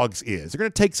Space Dogs is. They're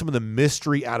going to take some of the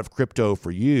mystery out of crypto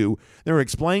for you. They're going to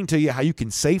explain to you how you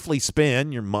can safely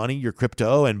spend your money, your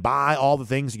crypto, and buy all the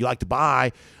things you like to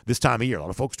buy this time of year. A lot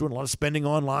of folks doing a lot of spending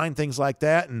online, things like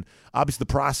that. And obviously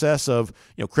the process of,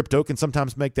 crypto can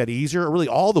sometimes make that easier, or really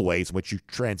all the ways in which you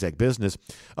transact business.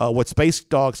 What Space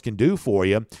Dogs can do for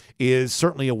you is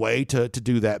certainly a way to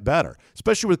do that better,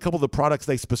 especially with a couple of the products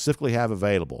they specifically have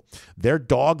available. Their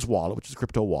Dogs wallet, which is a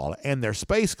crypto wallet, and their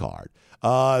Space Card.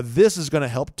 This is going to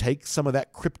help take some of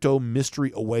that crypto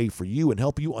mystery away for you and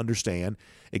help you understand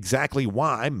exactly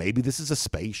why maybe this is a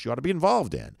space you ought to be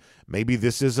involved in. Maybe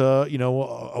this is a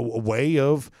way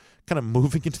of kind of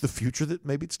moving into the future that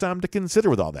maybe it's time to consider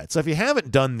with all that. So if you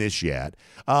haven't done this yet,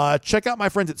 check out my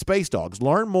friends at Space Dogs.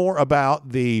 Learn more about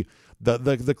the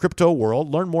crypto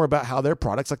world. Learn more about how their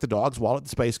products like the Dogs wallet, the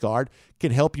Space Card,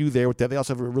 can help you there with that. They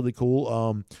also have a really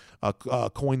cool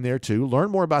coin there too. Learn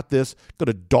more about this. Go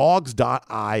to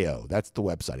dogs.io. That's the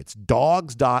website. It's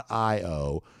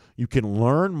dogs.io. You can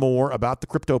learn more about the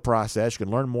crypto process. You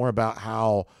can learn more about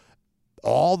how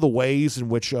all the ways in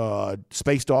which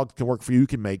Space Dogs can work for you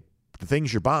can make the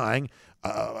things you're buying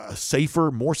a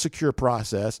safer, more secure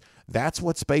process. That's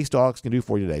what Space Dogs can do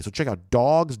for you today. So check out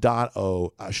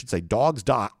dogs.io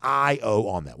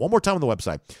on that. One more time on the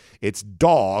website. It's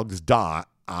dogs.io.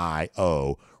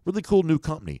 Really cool new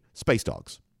company, Space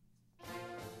Dogs.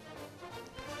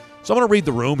 So I'm going to read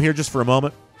the room here just for a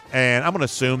moment, and I'm going to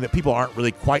assume that people aren't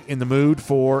really quite in the mood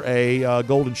for a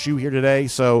golden shoe here today.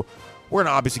 So we're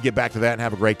going to obviously get back to that and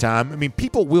have a great time. I mean,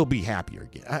 people will be happier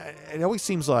again. It always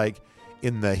seems like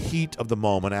in the heat of the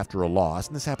moment after a loss,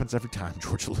 and this happens every time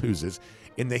Georgia loses,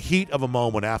 in the heat of a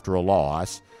moment after a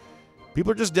loss,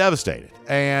 people are just devastated.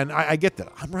 And I get that.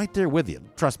 I'm right there with you.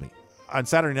 Trust me. On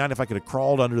Saturday night, if I could have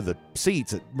crawled under the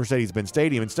seats at Mercedes-Benz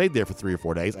Stadium and stayed there for 3 or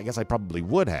 4 days, I guess I probably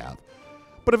would have.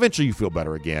 But eventually you feel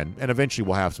better again, and eventually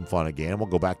we'll have some fun again. We'll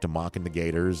go back to mocking the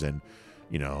Gators and,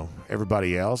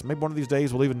 everybody else. Maybe one of these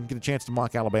days we'll even get a chance to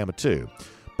mock Alabama too.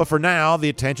 But for now, the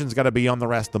attention's got to be on the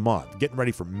rest of the month. Getting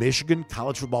ready for Michigan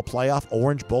College Football Playoff,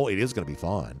 Orange Bowl. It is going to be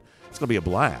fun. It's going to be a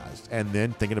blast. And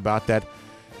then thinking about that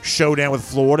showdown with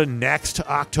Florida next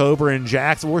October in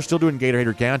Jacksonville. We're still doing Gator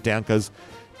Hater Countdown because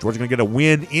Georgia's going to get a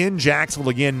win in Jacksonville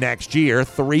again next year,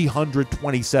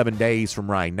 327 days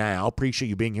from right now. Appreciate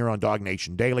you being here on Dog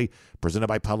Nation Daily, presented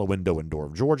by Pella Window and Door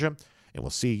of Georgia, and we'll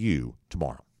see you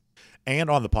tomorrow.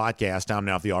 And on the podcast, I'm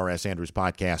now at the R.S. Andrews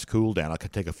Podcast Cool Down. I'll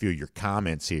take a few of your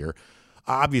comments here.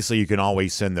 Obviously, you can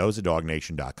always send those at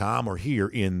dognation.com or here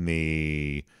in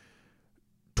the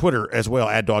Twitter as well,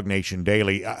 at Dog Nation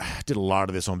Daily. I did a lot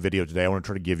of this on video today. I want to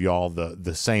try to give you all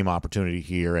the same opportunity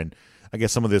here, and I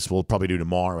guess some of this we'll probably do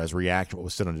tomorrow as react to what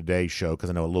was said on today's show, because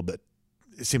I know a little bit,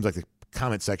 it seems like the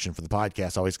comment section for the podcast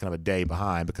is always kind of a day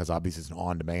behind, because obviously it's an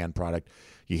on-demand product.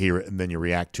 You hear it and then you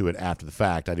react to it after the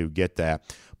fact. I do get that.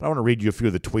 But I want to read you a few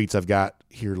of the tweets I've got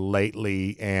here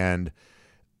lately, and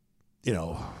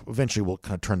eventually we'll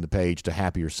kind of turn the page to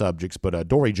happier subjects. But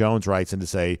Dory Jones writes in to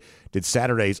say, did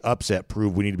Saturday's upset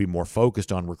prove we need to be more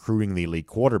focused on recruiting the elite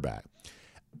quarterback?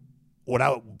 What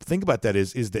I would think about that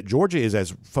is that Georgia is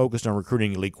as focused on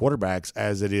recruiting elite quarterbacks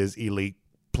as it is elite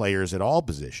players at all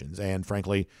positions. And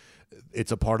frankly,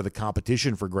 it's a part of the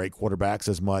competition for great quarterbacks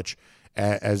as much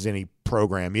as any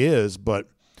program is. But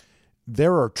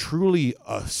there are truly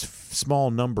a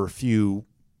small number, few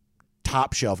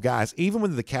top shelf guys. Even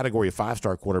within the category of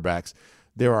 5-star quarterbacks,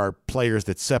 there are players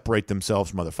that separate themselves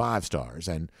from other 5-stars.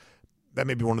 And that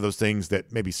may be one of those things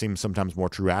that maybe seems sometimes more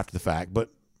true after the fact, but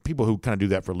people who kind of do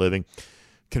that for a living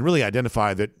can really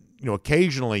identify that,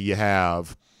 occasionally you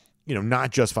have, not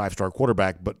just 5-star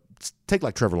quarterback, but take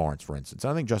like Trevor Lawrence, for instance.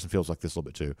 And I think Justin Fields like this a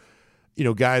little bit too.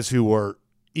 Guys who are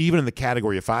even in the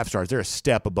category of 5 stars, they're a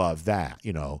step above that.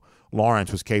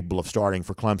 Lawrence was capable of starting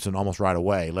for Clemson almost right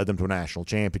away, led them to a national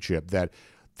championship. That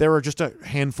there are just a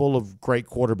handful of great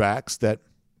quarterbacks that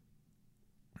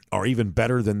are even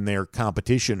better than their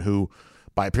competition, who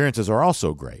by appearances are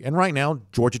also great. And right now,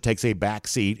 Georgia takes a back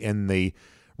seat in the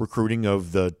recruiting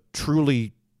of the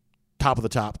truly top of the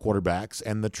top quarterbacks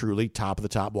and the truly top of the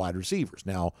top wide receivers.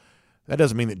 Now, that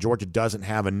doesn't mean that Georgia doesn't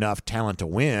have enough talent to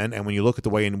win. And when you look at the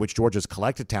way in which Georgia's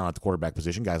collected talent at the quarterback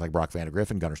position, guys like Brock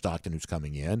Vandagriff, Gunnar Stockton, who's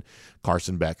coming in,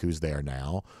 Carson Beck, who's there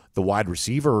now, the wide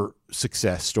receiver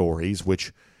success stories,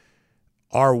 which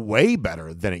are way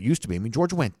better than it used to be. I mean,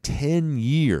 Georgia went 10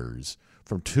 years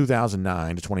from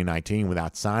 2009 to 2019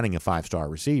 without signing a 5-star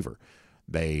receiver.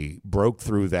 They broke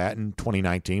through that in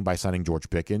 2019 by signing George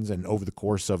Pickens, and over the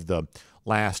course of the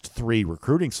last 3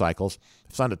 recruiting cycles,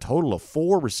 signed a total of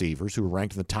 4 receivers who were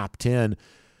ranked in the top 10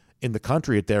 in the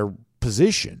country at their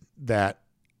position. That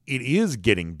it is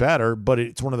getting better, but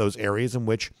it's one of those areas in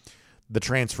which the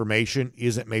transformation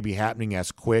isn't maybe happening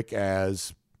as quick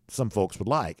as some folks would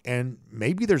like. And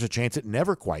maybe there's a chance it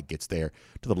never quite gets there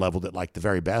to the level that like the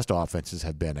very best offenses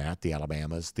have been at, the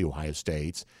Alabamas, the Ohio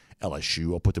States,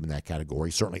 LSU. I'll put them in that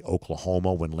category. Certainly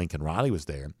Oklahoma when Lincoln Riley was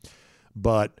there.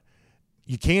 But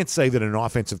you can't say that an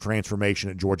offensive transformation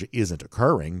at Georgia isn't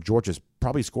occurring. Georgia's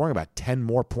probably scoring about 10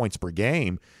 more points per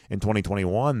game in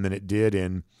 2021 than it did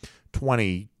in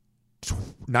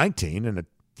 2019, and a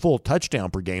full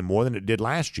touchdown per game more than it did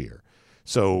last year.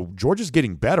 So Georgia's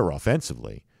getting better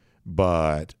offensively.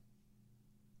 But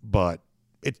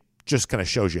it just kind of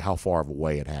shows you how far of a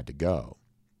way it had to go.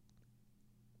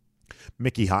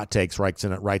 Mickey Hot Takes writes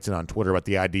in on Twitter about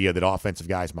the idea that offensive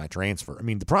guys might transfer. I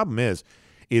mean, the problem is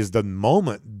the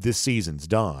moment this season's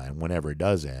done, whenever it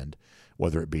does end,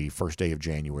 whether it be first day of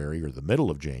January or the middle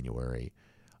of January,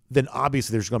 then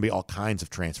obviously there's going to be all kinds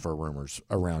of transfer rumors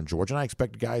around Georgia, and I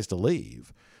expect guys to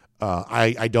leave.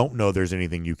 I don't know there's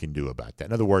anything you can do about that.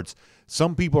 In other words,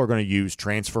 some people are going to use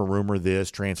transfer rumor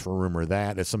this, transfer rumor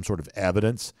that as some sort of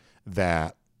evidence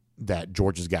that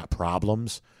Georgia's got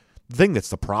problems. The thing that's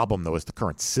the problem, though, is the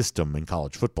current system in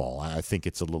college football. I think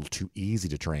it's a little too easy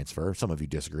to transfer. Some of you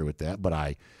disagree with that, but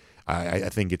I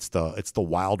think it's the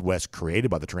Wild West created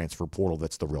by the transfer portal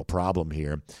that's the real problem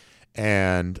here.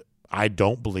 And I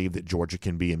don't believe that Georgia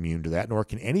can be immune to that, nor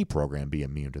can any program be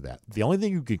immune to that. The only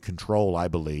thing you can control, I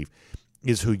believe,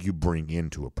 is who you bring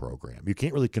into a program. You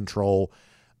can't really control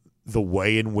the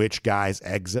way in which guys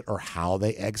exit or how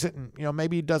they exit. And,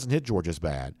 maybe it doesn't hit Georgia as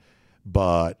bad,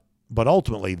 but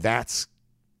ultimately that's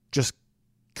just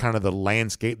kind of the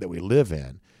landscape that we live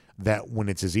in, that when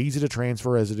it's as easy to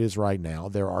transfer as it is right now,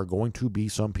 there are going to be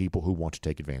some people who want to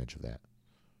take advantage of that.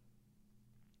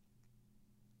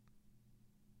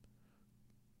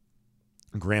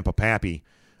 Grandpa Pappy,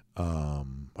 I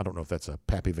don't know if that's a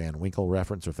Pappy Van Winkle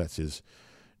reference or if that's his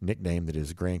nickname that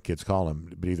his grandkids call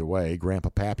him. But either way, Grandpa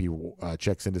Pappy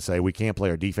checks in to say, we can't play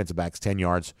our defensive backs 10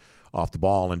 yards off the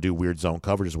ball and do weird zone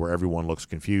coverages where everyone looks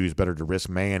confused. Better to risk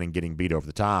man and getting beat over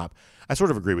the top. I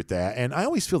sort of agree with that. And I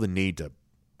always feel the need to,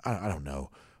 I don't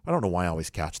know. I don't know why I always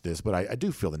couch this, but I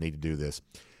do feel the need to do this.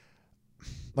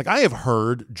 Like, I have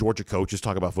heard Georgia coaches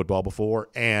talk about football before,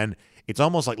 and it's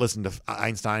almost like listening to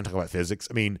Einstein talk about physics.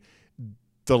 I mean,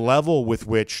 the level with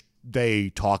which they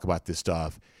talk about this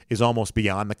stuff is almost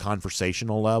beyond the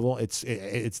conversational level. It's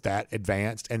that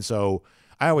advanced. And so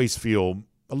I always feel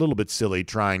a little bit silly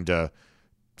trying to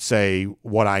say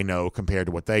what I know compared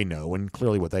to what they know, and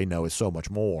clearly what they know is so much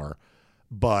more.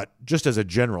 But just as a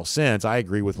general sense, I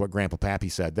agree with what Grandpa Pappy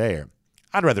said there.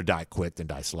 I'd rather die quick than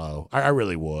die slow. I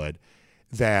really would.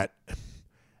 That,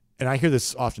 and I hear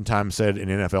this oftentimes said in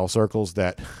NFL circles,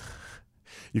 that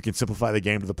you can simplify the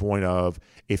game to the point of,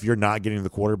 if you're not getting the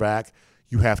quarterback,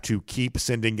 you have to keep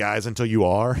sending guys until you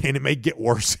are, and it may get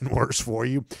worse and worse for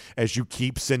you as you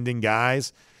keep sending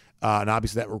guys. And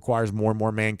obviously that requires more and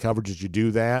more man coverage as you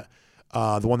do that.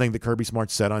 The one thing that Kirby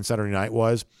Smart said on Saturday night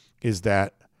is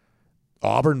that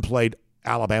Auburn played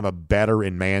Alabama better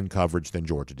in man coverage than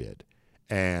Georgia did.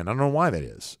 And I don't know why that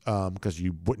is, because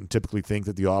you wouldn't typically think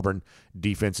that the Auburn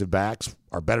defensive backs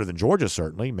are better than Georgia,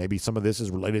 certainly. Maybe some of this is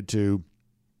related to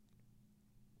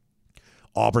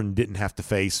Auburn didn't have to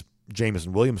face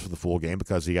Jamison Williams for the full game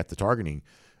because he got the targeting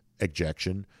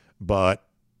ejection. But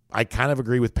I kind of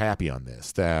agree with Pappy on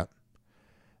this, that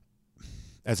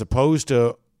as opposed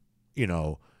to,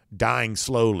 dying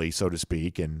slowly, so to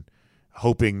speak, and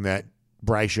hoping that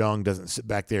Bryce Young doesn't sit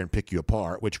back there and pick you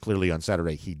apart, which clearly on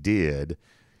Saturday he did,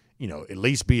 at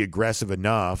least be aggressive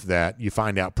enough that you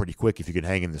find out pretty quick if you can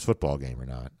hang in this football game or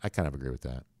not. I kind of agree with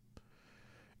that.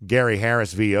 Gary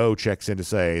Harris VO checks in to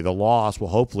say, the loss will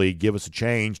hopefully give us a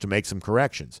change to make some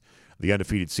corrections. The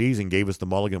undefeated season gave us the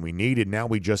mulligan we needed. Now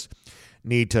we just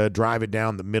need to drive it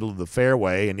down the middle of the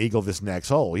fairway and eagle this next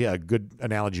hole. Yeah, good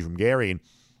analogy from Gary. And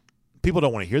people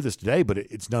don't want to hear this today, but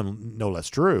it's no less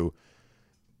true,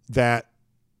 that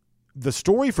the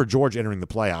story for Georgia entering the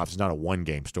playoffs is not a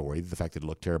one-game story. The fact that it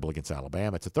looked terrible against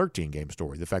Alabama, it's a 13-game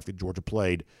story. The fact that Georgia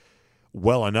played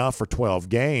well enough for 12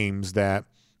 games that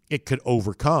it could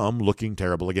overcome looking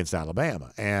terrible against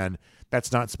Alabama. And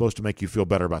that's not supposed to make you feel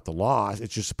better about the loss.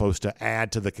 It's just supposed to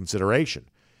add to the consideration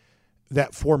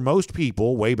that for most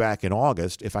people way back in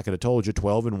August, if I could have told you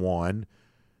 12-1,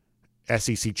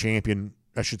 SEC champion,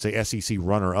 I should say SEC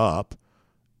runner-up,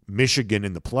 Michigan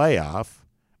in the playoff,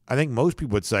 I think most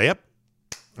people would say, yep,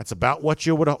 that's about what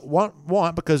you would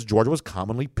want, because Georgia was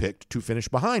commonly picked to finish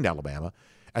behind Alabama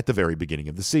at the very beginning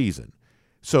of the season.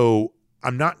 So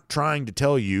I'm not trying to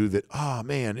tell you that, oh,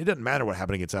 man, it doesn't matter what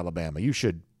happened against Alabama. You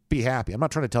should be happy. I'm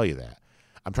not trying to tell you that.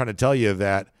 I'm trying to tell you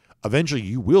that eventually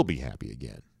you will be happy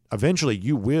again. Eventually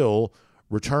you will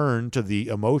return to the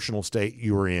emotional state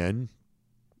you were in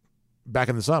back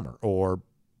in the summer or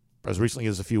as recently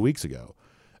as a few weeks ago,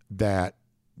 that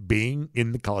being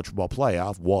in the college football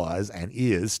playoff was and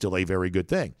is still a very good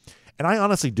thing. And I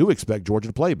honestly do expect Georgia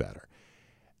to play better.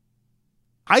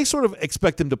 I sort of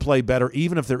expect them to play better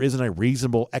even if there isn't a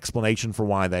reasonable explanation for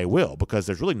why they will, because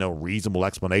there's really no reasonable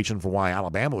explanation for why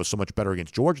Alabama was so much better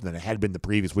against Georgia than it had been the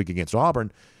previous week against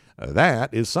Auburn.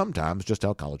 That is sometimes just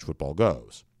how college football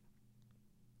goes.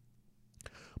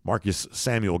 Marcus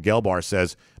Samuel Gelbar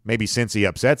says, maybe Cincy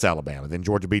upsets Alabama, then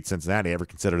Georgia beats Cincinnati. Ever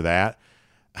consider that?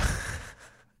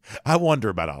 I wonder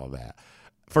about all of that.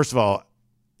 First of all,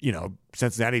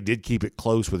 Cincinnati did keep it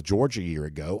close with Georgia a year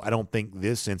ago. I don't think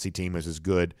this Cincy team is as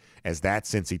good as that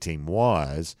Cincy team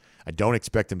was. I don't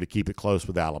expect them to keep it close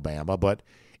with Alabama, but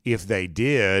if they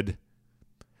did,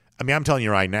 I'm telling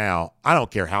you right now, I don't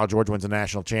care how Georgia wins a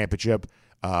national championship.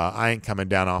 I ain't coming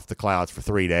down off the clouds for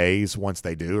 3 days once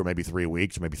they do, or maybe 3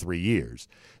 weeks, or maybe 3 years.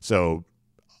 So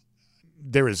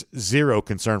there is zero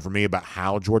concern for me about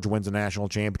how Georgia wins a national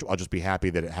championship. I'll just be happy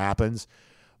that it happens.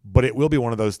 But it will be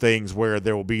one of those things where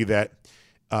there will be that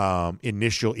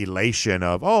initial elation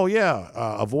of,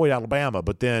 avoid Alabama,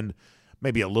 but then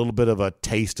maybe a little bit of a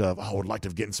taste of, I would like to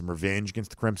have gotten some revenge against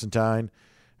the Crimson Tide.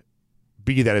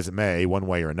 Be that as it may, one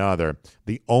way or another,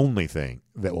 the only thing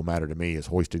that will matter to me is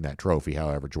hoisting that trophy,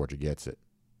 however Georgia gets it.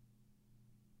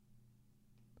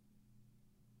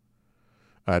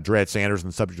 Dred Sanders on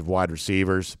the subject of wide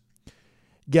receivers.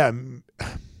 Yeah,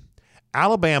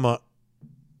 Alabama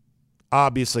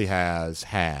obviously has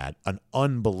had an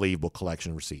unbelievable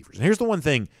collection of receivers. And here's the one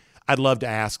thing I'd love to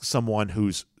ask someone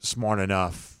who's smart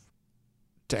enough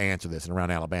to answer this. And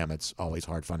around Alabama, it's always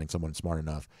hard finding someone smart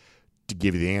enough to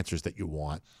give you the answers that you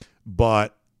want.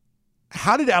 But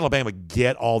how did Alabama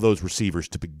get all those receivers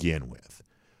to begin with?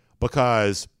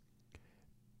 because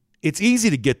it's easy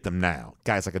to get them now.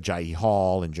 Guys like Ajayi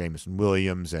Hall and Jamison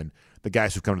Williams and the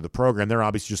guys who've come to the program, they're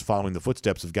obviously just following the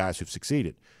footsteps of guys who've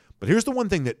succeeded. But here's the one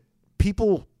thing that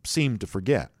people seem to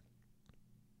forget,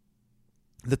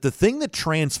 that the thing that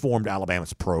transformed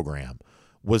Alabama's program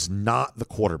was not the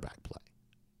quarterback play,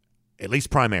 at least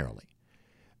primarily.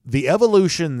 The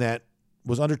evolution that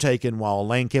was undertaken while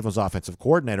Lane Kiffin was offensive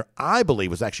coordinator, I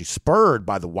believe, was actually spurred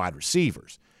by the wide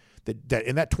receivers. That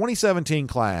in that 2017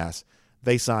 class,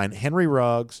 they signed Henry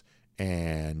Ruggs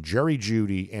and Jerry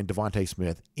Jeudy and Devontae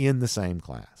Smith in the same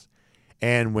class.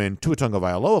 And when Tua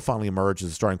Tagovailoa finally emerged as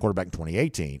a starting quarterback in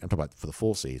 2018, I'm talking about for the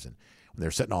full season, when they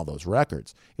were setting all those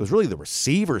records, it was really the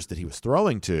receivers that he was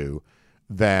throwing to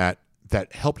that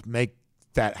helped make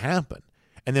that happen.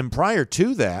 And then prior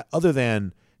to that, other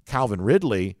than Calvin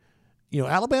Ridley,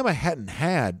 Alabama hadn't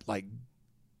had like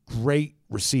great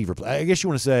receiver play. I guess you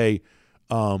want to say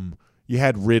you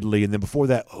had Ridley, and then before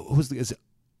that,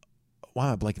 why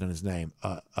am I blanking on his name?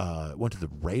 Went to the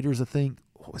Raiders, I think.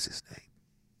 What was his name?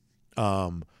 Why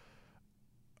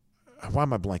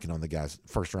am I blanking on the guy's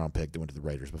first-round pick that went to the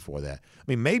Raiders before that? I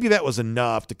mean, maybe that was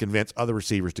enough to convince other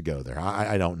receivers to go there.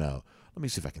 I don't know. Let me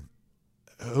see if I can.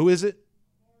 Who is it?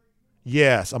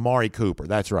 Yes, Amari Cooper.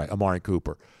 That's right, Amari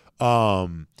Cooper.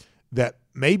 That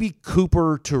maybe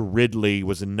Cooper to Ridley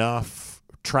was enough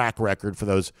track record for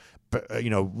those,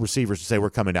 receivers to say we're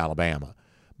coming to Alabama.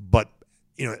 But,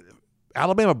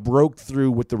 Alabama broke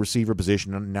through with the receiver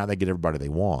position, and now they get everybody they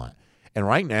want. And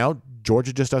right now,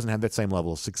 Georgia just doesn't have that same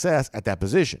level of success at that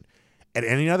position. At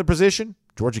any other position,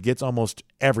 Georgia gets almost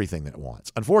everything that it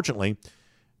wants. Unfortunately,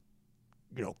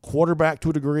 quarterback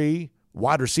to a degree,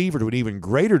 wide receiver to an even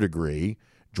greater degree,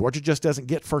 Georgia just doesn't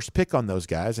get first pick on those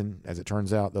guys. And as it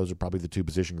turns out, those are probably the two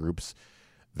position groups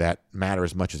that matter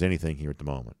as much as anything here at the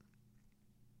moment.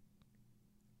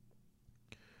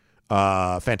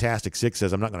 Fantastic Six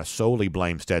says, I'm not going to solely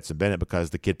blame Stetson Bennett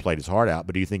because the kid played his heart out,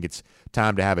 but do you think it's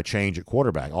time to have a change at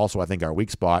quarterback? Also, I think our weak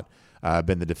spot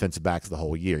been the defensive backs the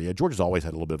whole year. Yeah, Georgia's always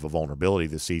had a little bit of a vulnerability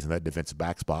this season, that defensive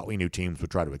back spot. We knew teams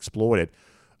would try to exploit it.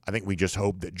 I think we just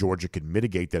hoped that Georgia could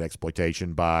mitigate that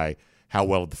exploitation by how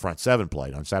well the front seven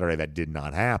played. On Saturday, that did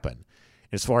not happen.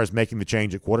 As far as making the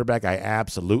change at quarterback, I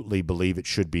absolutely believe it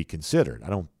should be considered. I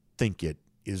don't think it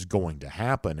is going to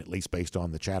happen, at least based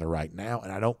on the chatter right now,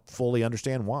 and I don't fully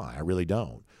understand why. I really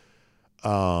don't.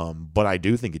 But I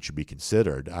do think it should be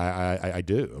considered. I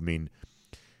do. I mean,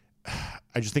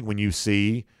 I just think when you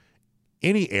see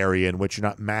any area in which you're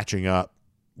not matching up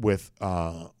with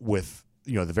the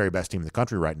very best team in the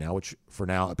country right now, which for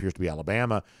now appears to be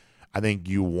Alabama, I think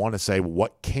you want to say, well,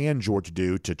 what can Georgia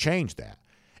do to change that?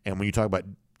 And when you talk about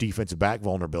defensive back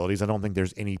vulnerabilities, I don't think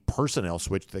there's any personnel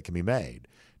switch that can be made.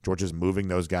 Georgia's moving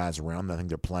those guys around. I think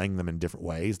they're playing them in different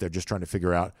ways. They're just trying to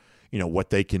figure out,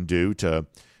 what they can do to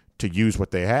use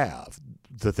what they have.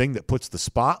 The thing that puts the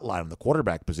spotlight on the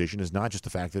quarterback position is not just the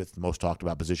fact that it's the most talked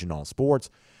about position in all sports,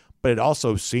 but it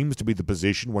also seems to be the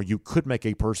position where you could make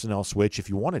a personnel switch if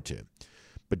you wanted to.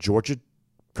 But Georgia,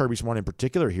 Kirby Smart in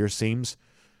particular here, seems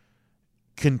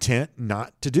content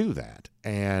not to do that.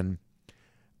 And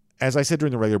as I said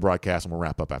during the regular broadcast, and we'll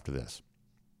wrap up after this,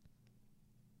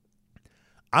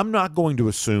 I'm not going to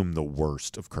assume the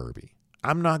worst of Kirby.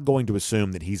 I'm not going to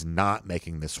assume that he's not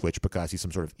making this switch because he's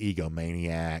some sort of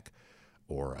egomaniac,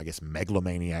 or I guess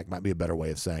megalomaniac might be a better way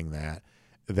of saying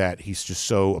that he's just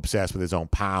so obsessed with his own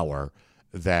power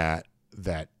that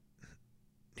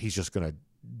he's just going to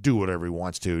do whatever he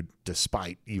wants to,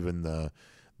 despite even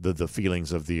the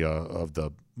feelings of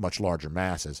the much larger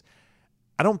masses.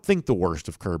 I don't think the worst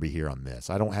of Kirby here on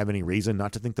this. I don't have any reason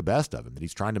not to think the best of him, that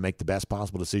he's trying to make the best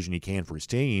possible decision he can for his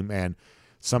team. And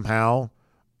somehow,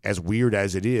 as weird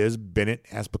as it is, Bennett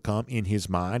has become in his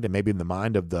mind, and maybe in the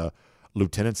mind of the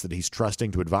lieutenants that he's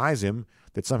trusting to advise him,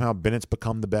 that somehow Bennett's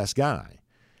become the best guy.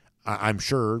 I'm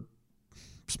sure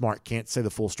Smart can't say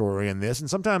the full story in this. And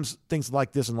sometimes things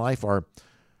like this in life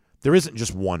there isn't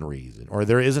just one reason, or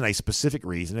there isn't a specific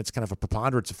reason. It's kind of a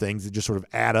preponderance of things that just sort of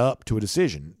add up to a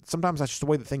decision. Sometimes that's just the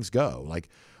way that things go. Like,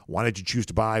 why did you choose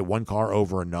to buy one car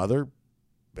over another?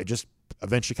 It just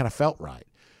eventually kind of felt right.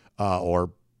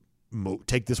 Or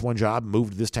take this one job,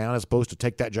 move to this town, as opposed to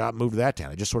take that job, move to that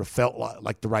town. It just sort of felt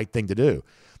like the right thing to do.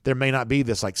 There may not be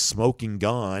this like smoking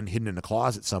gun hidden in a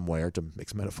closet somewhere, to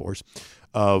mix metaphors,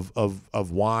 of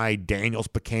why Daniels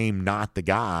became not the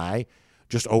guy.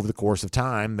 Just over the course of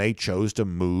time, they chose to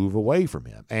move away from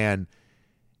him. And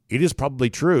it is probably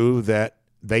true that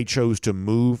they chose to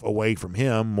move away from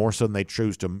him more so than they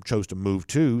chose to move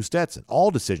to Stetson.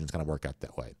 All decisions kind of work out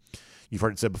that way. You've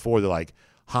heard it said before, they're like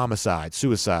homicide,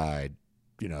 suicide,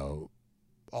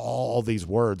 all these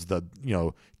words,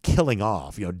 killing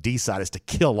off, decide is to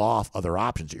kill off other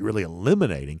options. You're really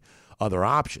eliminating other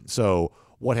options. So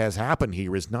what has happened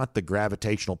here is not the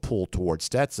gravitational pull towards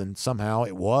Stetson. Somehow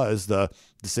it was the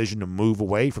decision to move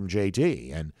away from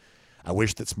JT. And I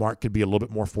wish that Smart could be a little bit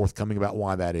more forthcoming about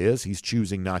why that is. He's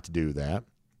choosing not to do that.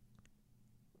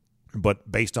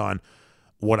 But based on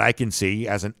what I can see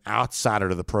as an outsider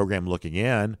to the program looking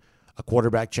in, a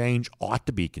quarterback change ought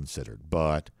to be considered.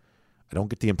 But I don't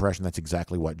get the impression that's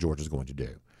exactly what Georgia's going to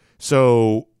do.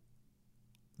 So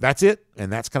that's it,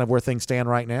 and that's kind of where things stand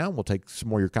right now. We'll take some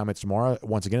more of your comments tomorrow.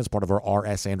 Once again, as part of our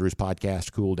R.S. Andrews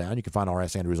podcast, Cool Down. You can find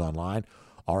R.S. Andrews online,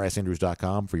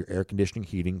 rsandrews.com, for your air conditioning,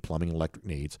 heating, plumbing, electric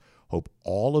needs. Hope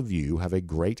all of you have a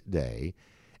great day.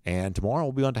 And tomorrow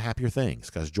we'll be on to happier things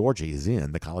because Georgia is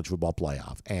in the college football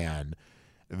playoff, and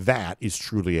that is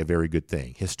truly a very good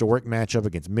thing. Historic matchup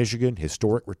against Michigan,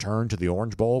 historic return to the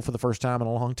Orange Bowl for the first time in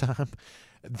a long time.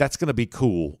 That's going to be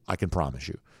cool, I can promise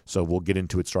you. So we'll get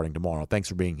into it starting tomorrow. Thanks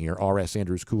for being here. R.S.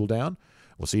 Andrews, Cool Down.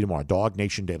 We'll see you tomorrow. Dog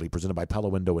Nation Daily, presented by Pella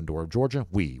Window and Door of Georgia.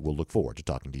 We will look forward to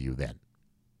talking to you then.